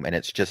metronome, and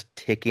it's just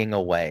ticking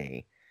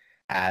away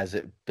as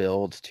it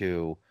builds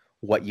to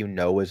what you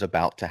know is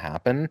about to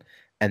happen.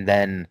 And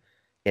then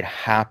it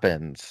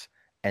happens,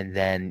 and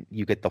then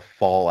you get the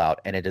fallout,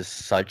 and it is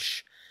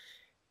such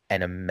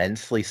an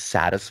immensely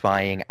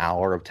satisfying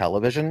hour of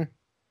television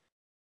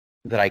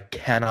that I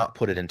cannot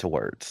put it into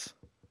words.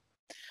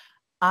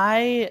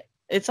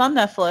 It's on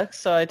Netflix,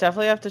 so I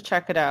definitely have to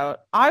check it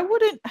out. I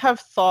wouldn't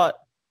have thought,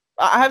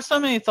 I have so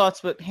many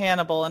thoughts with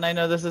Hannibal, and I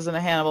know this isn't a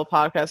Hannibal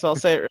podcast, so I'll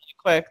say it really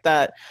quick,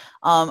 that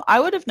I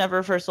would have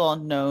never, first of all,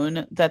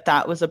 known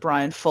that was a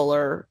Brian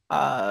Fuller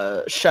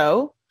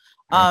show.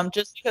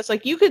 Just because,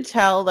 like, you could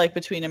tell, like,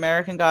 between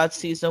American Gods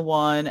season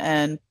 1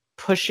 and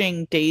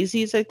Pushing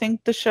Daisies, I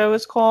think the show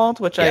is called,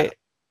 which I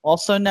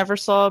also never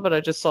saw, but I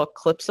just saw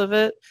clips of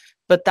it.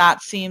 But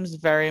that seems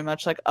very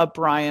much like a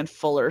Brian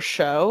Fuller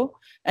show.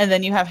 And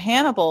then you have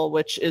Hannibal,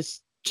 which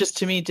is just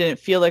to me didn't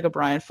feel like a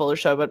Brian Fuller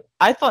show. But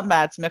I thought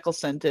Mads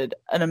Mikkelsen did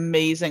an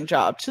amazing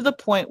job, to the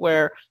point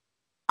where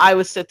I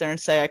would sit there and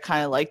say I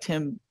kind of liked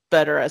him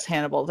better as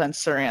Hannibal than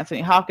Sir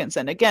Anthony Hopkins.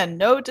 And again,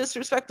 no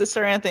disrespect to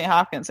Sir Anthony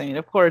Hopkins. I mean,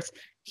 of course,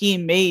 he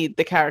made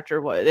the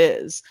character what it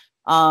is.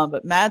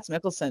 But Mads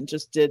Mikkelsen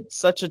just did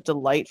such a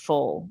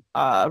delightful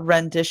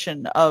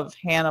rendition of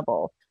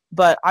Hannibal.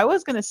 But I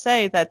was going to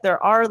say that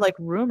there are like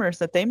rumors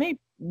that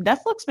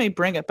Netflix may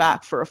bring it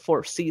back for a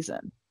 4th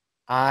season.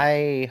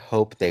 I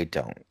hope they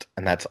don't,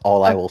 and that's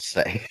all I will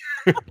say.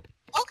 Okay.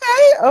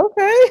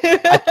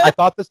 I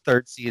thought the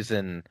 3rd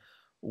season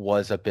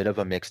was a bit of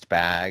a mixed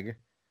bag,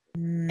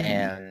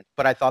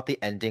 but I thought the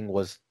ending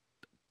was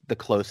the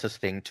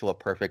closest thing to a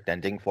perfect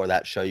ending for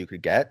that show you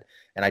could get,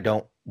 and I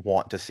don't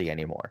want to see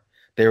anymore.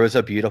 There was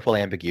a beautiful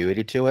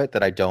ambiguity to it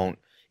that I don't.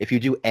 If you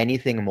do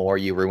anything more,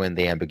 you ruin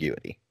the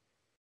ambiguity.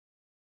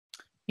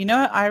 You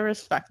know what? I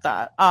respect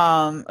that.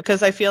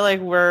 Because I feel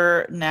like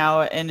we're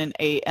now in an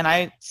age, and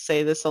I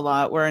say this a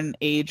lot, we're in an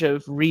age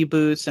of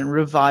reboots and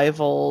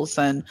revivals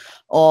and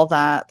all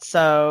that.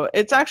 So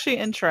it's actually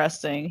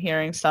interesting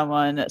hearing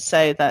someone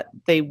say that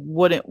they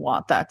wouldn't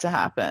want that to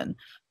happen.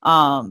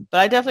 But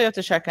I definitely have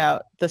to check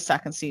out the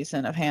 2nd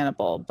season of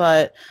Hannibal.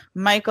 But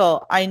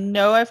Michael, I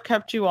know I've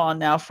kept you on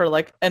now for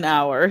like an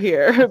hour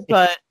here,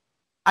 but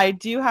I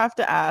do have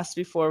to ask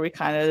before we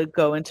kind of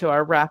go into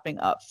our wrapping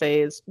up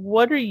phase,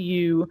 what are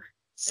you,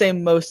 say,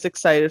 most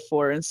excited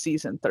for in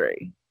season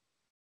 3?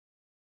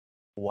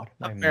 What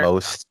am I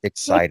most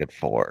excited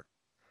for?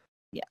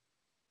 Yeah.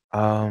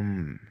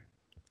 I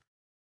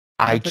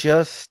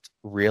just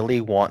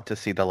really want to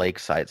see the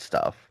lakeside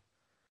stuff.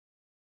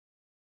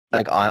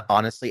 Like,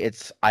 honestly,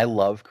 I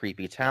love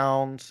creepy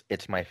towns.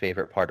 It's my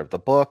favorite part of the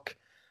book.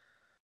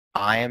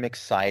 I am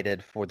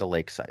excited for the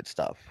lakeside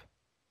stuff.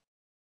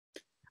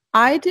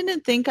 I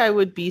didn't think I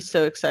would be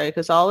so excited,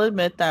 because I'll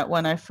admit that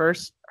when I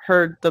first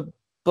heard the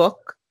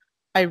book,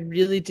 I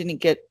didn't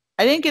get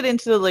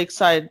into the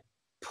lakeside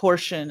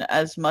portion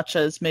as much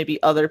as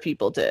maybe other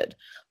people did.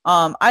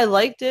 I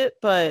liked it,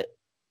 but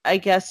I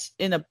guess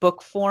in a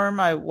book form,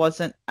 I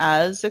wasn't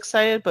as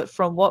excited. But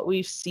from what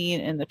we've seen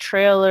in the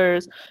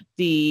trailers,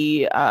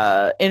 the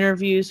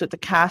interviews with the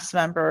cast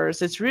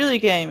members, it's really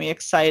getting me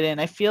excited.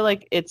 And I feel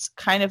like it's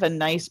kind of a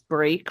nice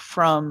break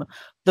from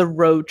the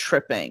road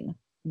tripping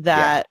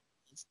that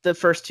the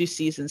first 2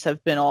 seasons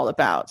have been all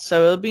about.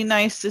 So it'll be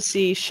nice to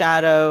see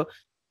Shadow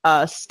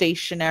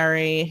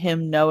stationary,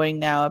 him knowing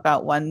now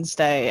about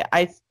Wednesday.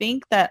 I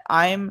think that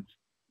I'm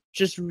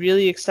just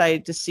really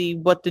excited to see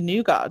what the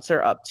New Gods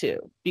are up to,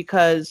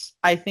 because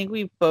I think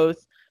we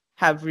both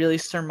have really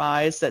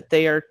surmised that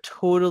they are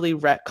totally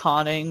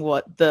retconning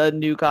what the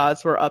New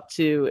Gods were up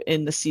to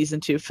in the season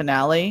 2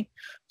 finale.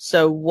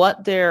 So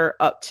what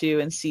they're up to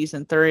in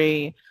season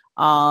 3,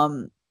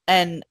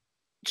 and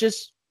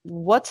just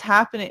what's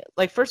happening,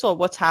 like, first of all,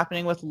 what's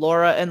happening with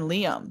Laura and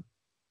Liam,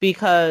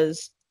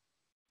 because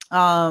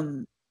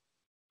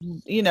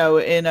you know,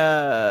 in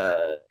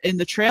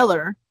the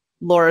trailer,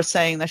 Laura's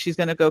saying that she's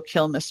going to go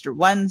kill Mr.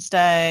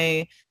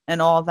 Wednesday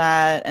and all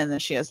that, and then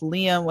she has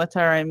Liam with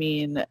her. I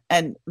mean,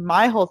 and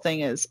my whole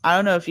thing is, I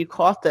don't know if you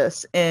caught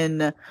this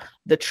in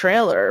the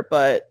trailer,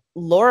 but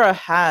Laura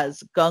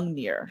has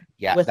Gungnir.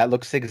 Yeah, that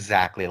looks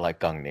exactly like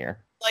Gungnir.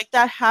 Like,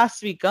 that has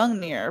to be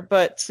Gungnir,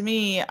 but to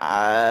me,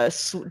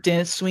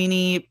 didn't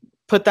Sweeney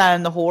put that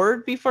in the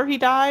Horde before he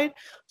died?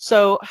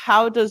 So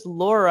how does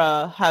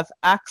Laura have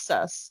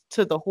access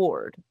to the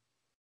Horde?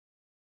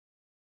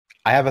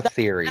 I have a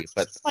theory,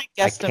 but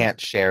I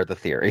can't share the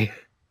theory.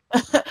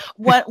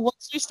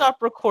 Once we stop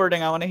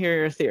recording, I want to hear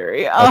your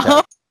theory.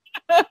 Okay.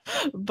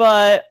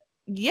 But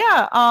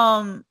yeah,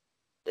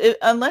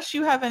 unless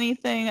you have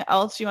anything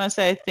else you want to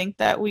say, I think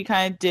that we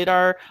kind of did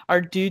our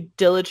due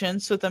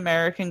diligence with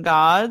American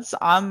Gods.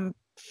 I'm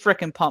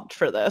freaking pumped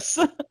for this.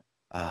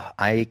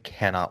 I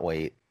cannot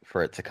wait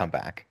for it to come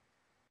back.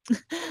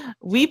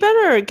 We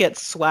better get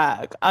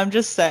swag. I'm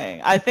just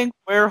saying. I think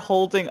we're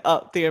holding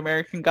up the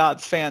American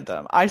Gods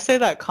fandom. I say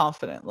that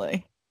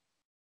confidently.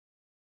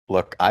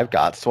 Look, I've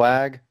got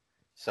swag,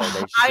 so they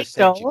should just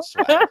send you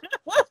swag.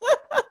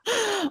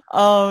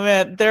 Oh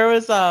man, there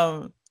was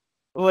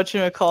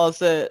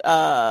whatchamacallit,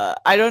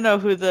 I don't know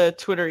who the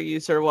Twitter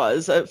user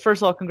was.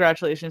 First of all,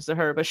 congratulations to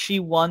her, but she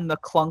won the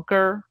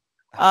Clunker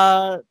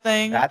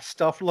thing. That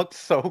stuff looked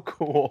so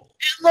cool.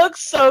 It looked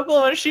so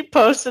cool when she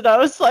posted. I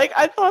was like,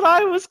 I thought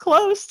I was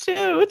close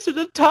too to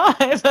the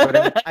time.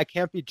 But I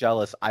can't be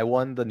jealous. I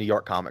won the New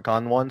York Comic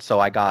Con one, so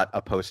I got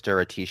a poster,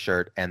 a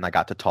T-shirt, and I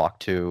got to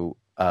talk to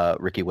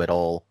Ricky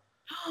Whittle,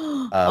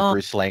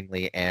 Bruce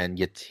Langley, and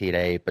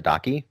Yetide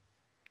Badaki.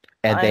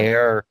 And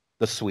they're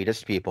the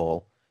sweetest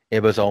people.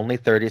 It was only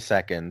 30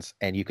 seconds,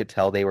 and you could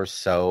tell they were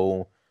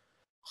so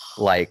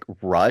like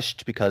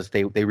rushed because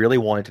they really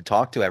wanted to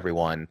talk to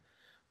everyone,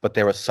 but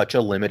there was such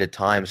a limited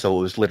time, so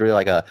it was literally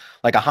like a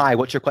hi,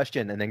 what's your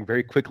question, and then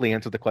very quickly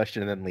answer the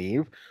question and then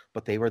leave.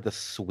 But they were the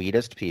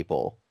sweetest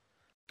people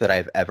that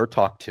I've ever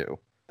talked to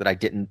that I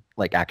didn't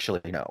like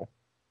actually know.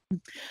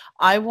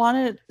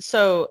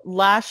 So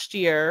last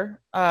year,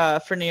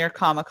 for New York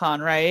Comic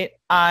Con, right?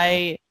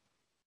 I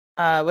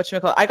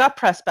got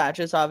press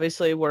badges,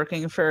 obviously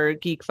working for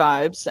Geek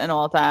Vibes and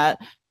all that.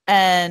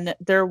 And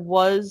there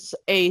was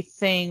a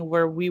thing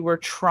where we were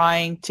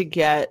trying to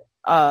get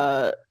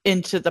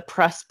into the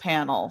press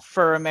panel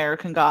for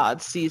American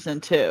Gods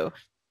season 2.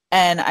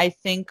 And I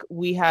think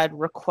we had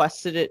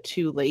requested it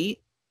too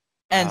late.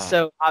 And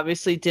so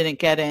obviously didn't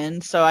get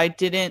in. So I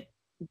didn't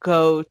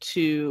go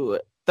to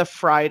the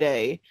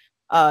Friday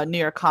New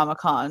York Comic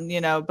Con,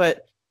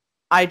 but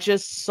I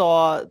just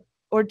saw,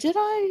 or did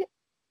I?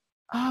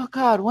 Oh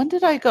God, when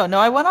did I go? No,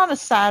 I went on a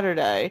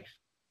Saturday,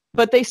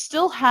 but they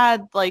still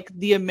had like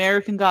the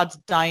American Gods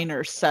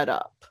diner set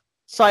up.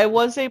 So I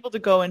was able to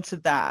go into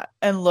that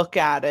and look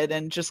at it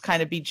and just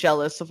kind of be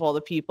jealous of all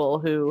the people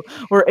who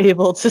were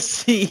able to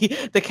see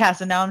the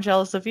cast. And now I'm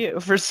jealous of you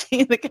for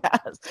seeing the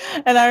cast.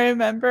 And I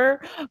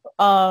remember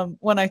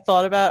when I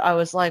thought about it, I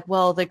was like,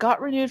 well, they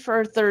got renewed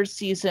for a 3rd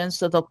season,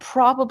 so they'll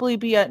probably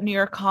be at New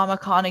York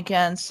Comic Con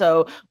again.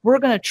 So we're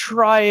going to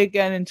try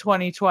again in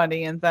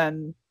 2020. And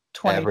then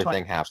 2020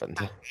 everything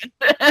happened.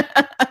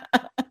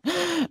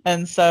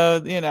 And so,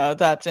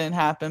 that didn't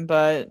happen,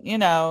 but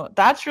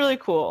that's really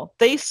cool.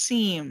 They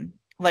seem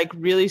like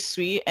really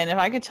sweet. And if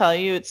I could tell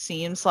you, it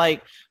seems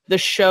like the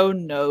show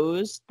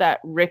knows that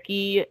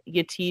Ricky,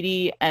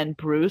 Yetiti, and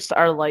Bruce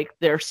are like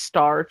their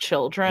star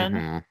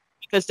children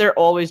because they're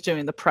always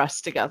doing the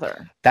press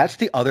together. That's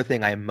the other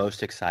thing I'm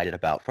most excited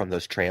about from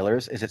those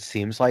trailers is it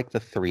seems like the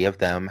 3 of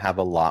them have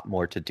a lot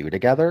more to do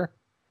together.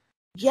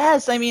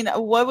 Yes, I mean,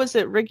 what was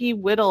it? Ricky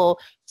Whittle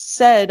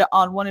said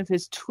on one of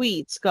his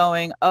tweets,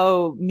 going,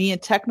 "Oh, me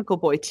and Technical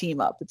Boy team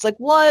up." It's like,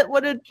 what?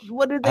 What did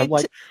they?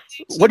 What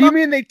do you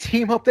mean they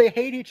team up? They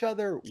hate each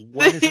other.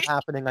 What is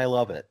happening? I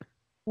love it.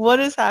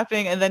 What is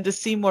happening? And then to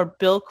see more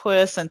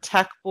Bilquis and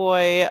Tech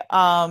Boy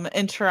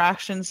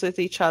interactions with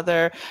each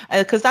other,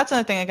 because that's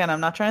another thing. Again, I'm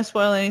not trying to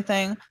spoil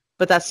anything,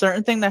 but that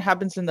certain thing that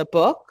happens in the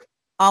book,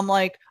 I'm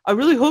like, I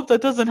really hope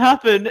that doesn't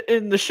happen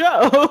in the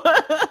show.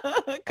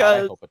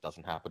 I hope it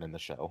doesn't happen in the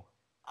show.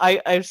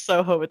 I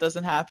so hope it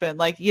doesn't happen.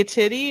 Like,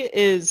 Yetiti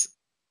is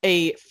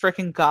a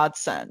freaking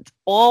godsend.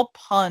 All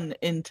pun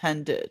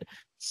intended.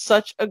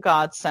 Such a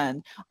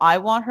godsend. I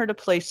want her to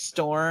play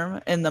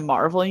Storm in the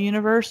Marvel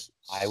universe.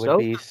 I would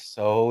be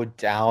so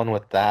down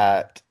with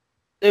that.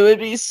 It would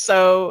be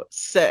so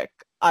sick.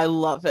 I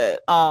love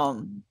it.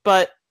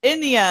 But in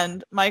the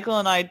end, Michael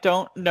and I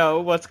don't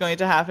know what's going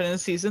to happen in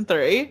season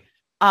 3.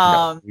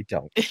 No, we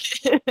don't.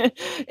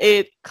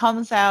 It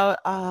comes out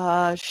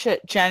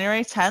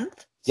January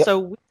 10th. Yep. So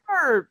we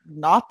are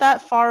not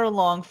that far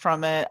along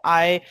from it.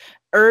 I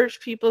urge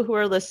people who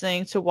are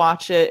listening to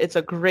watch it. It's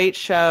a great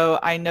show.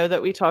 I know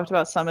that we talked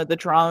about some of the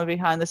drama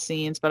behind the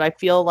scenes, but I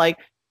feel like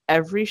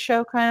every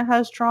show kind of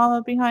has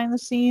drama behind the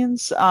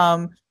scenes.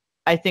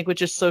 I think with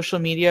just social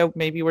media,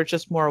 maybe we're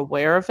just more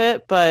aware of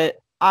it, but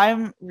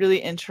I'm really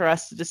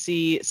interested to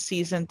see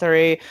season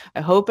 3. I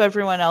hope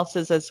everyone else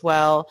is as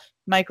well.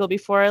 Michael,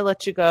 before I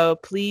let you go,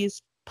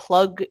 please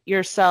plug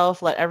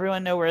yourself. Let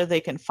everyone know where they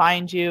can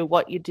find you,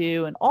 what you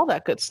do, and all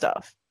that good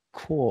stuff.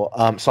 Cool.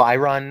 So I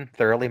run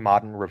Thoroughly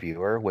Modern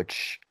Reviewer,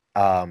 which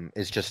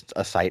is just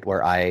a site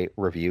where I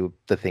review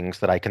the things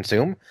that I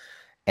consume.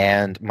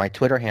 And my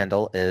Twitter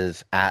handle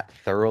is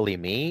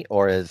 @ThoroughlyMe,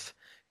 or as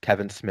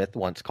Kevin Smith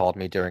once called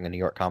me during a New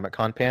York Comic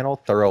Con panel,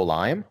 Thorough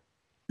Lime.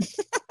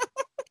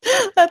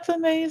 That's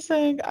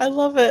amazing. I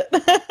love it.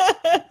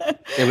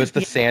 It was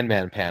the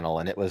Sandman panel,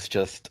 and it was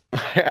just,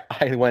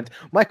 I went,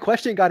 my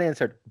question got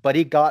answered, but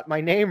he got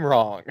my name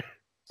wrong.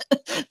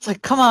 It's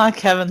like, come on,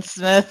 Kevin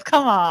Smith,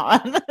 come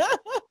on.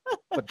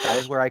 But that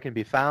is where I can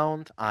be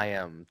found. I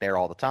am there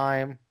all the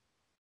time,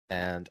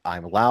 and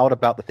I'm loud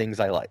about the things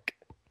I like.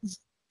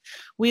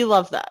 We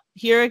love that.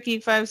 Here at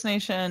Geek Vibes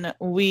Nation,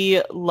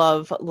 we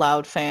love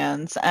loud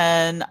fans,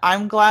 and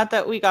I'm glad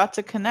that we got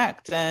to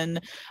connect.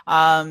 And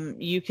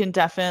you can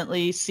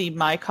definitely see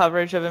my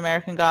coverage of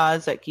American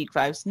Gods at Geek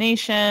Vibes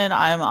Nation.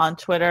 I'm on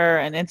Twitter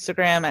and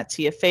Instagram at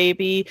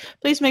TiaFabi.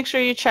 Please make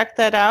sure you check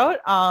that out.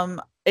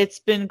 It's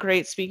been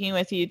great speaking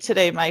with you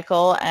today,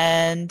 Michael,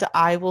 and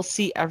I will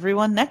see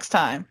everyone next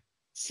time.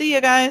 See you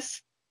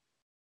guys.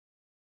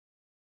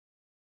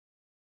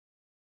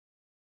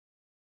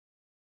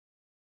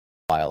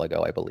 While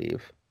ago, I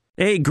believe.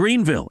 Hey,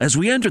 Greenville, as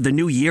we enter the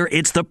new year,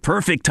 it's the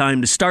perfect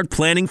time to start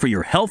planning for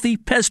your healthy,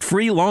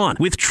 pest-free lawn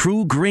with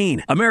True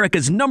Green,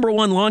 America's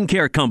 #1 lawn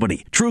care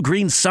company. True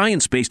Green's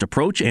science-based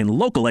approach and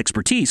local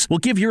expertise will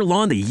give your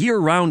lawn the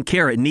year-round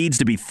care it needs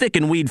to be thick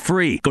and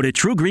weed-free. Go to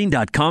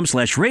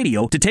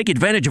truegreen.com/radio to take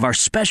advantage of our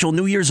special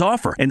New Year's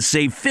offer and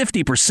save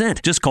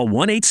 50%. Just call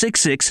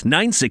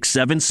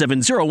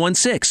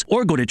 1-866-967-7016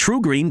 or go to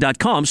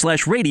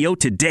truegreen.com/radio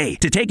today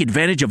to take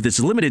advantage of this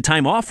limited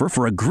time offer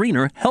for a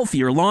greener,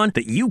 healthier lawn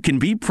that you can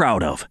be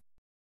proud of.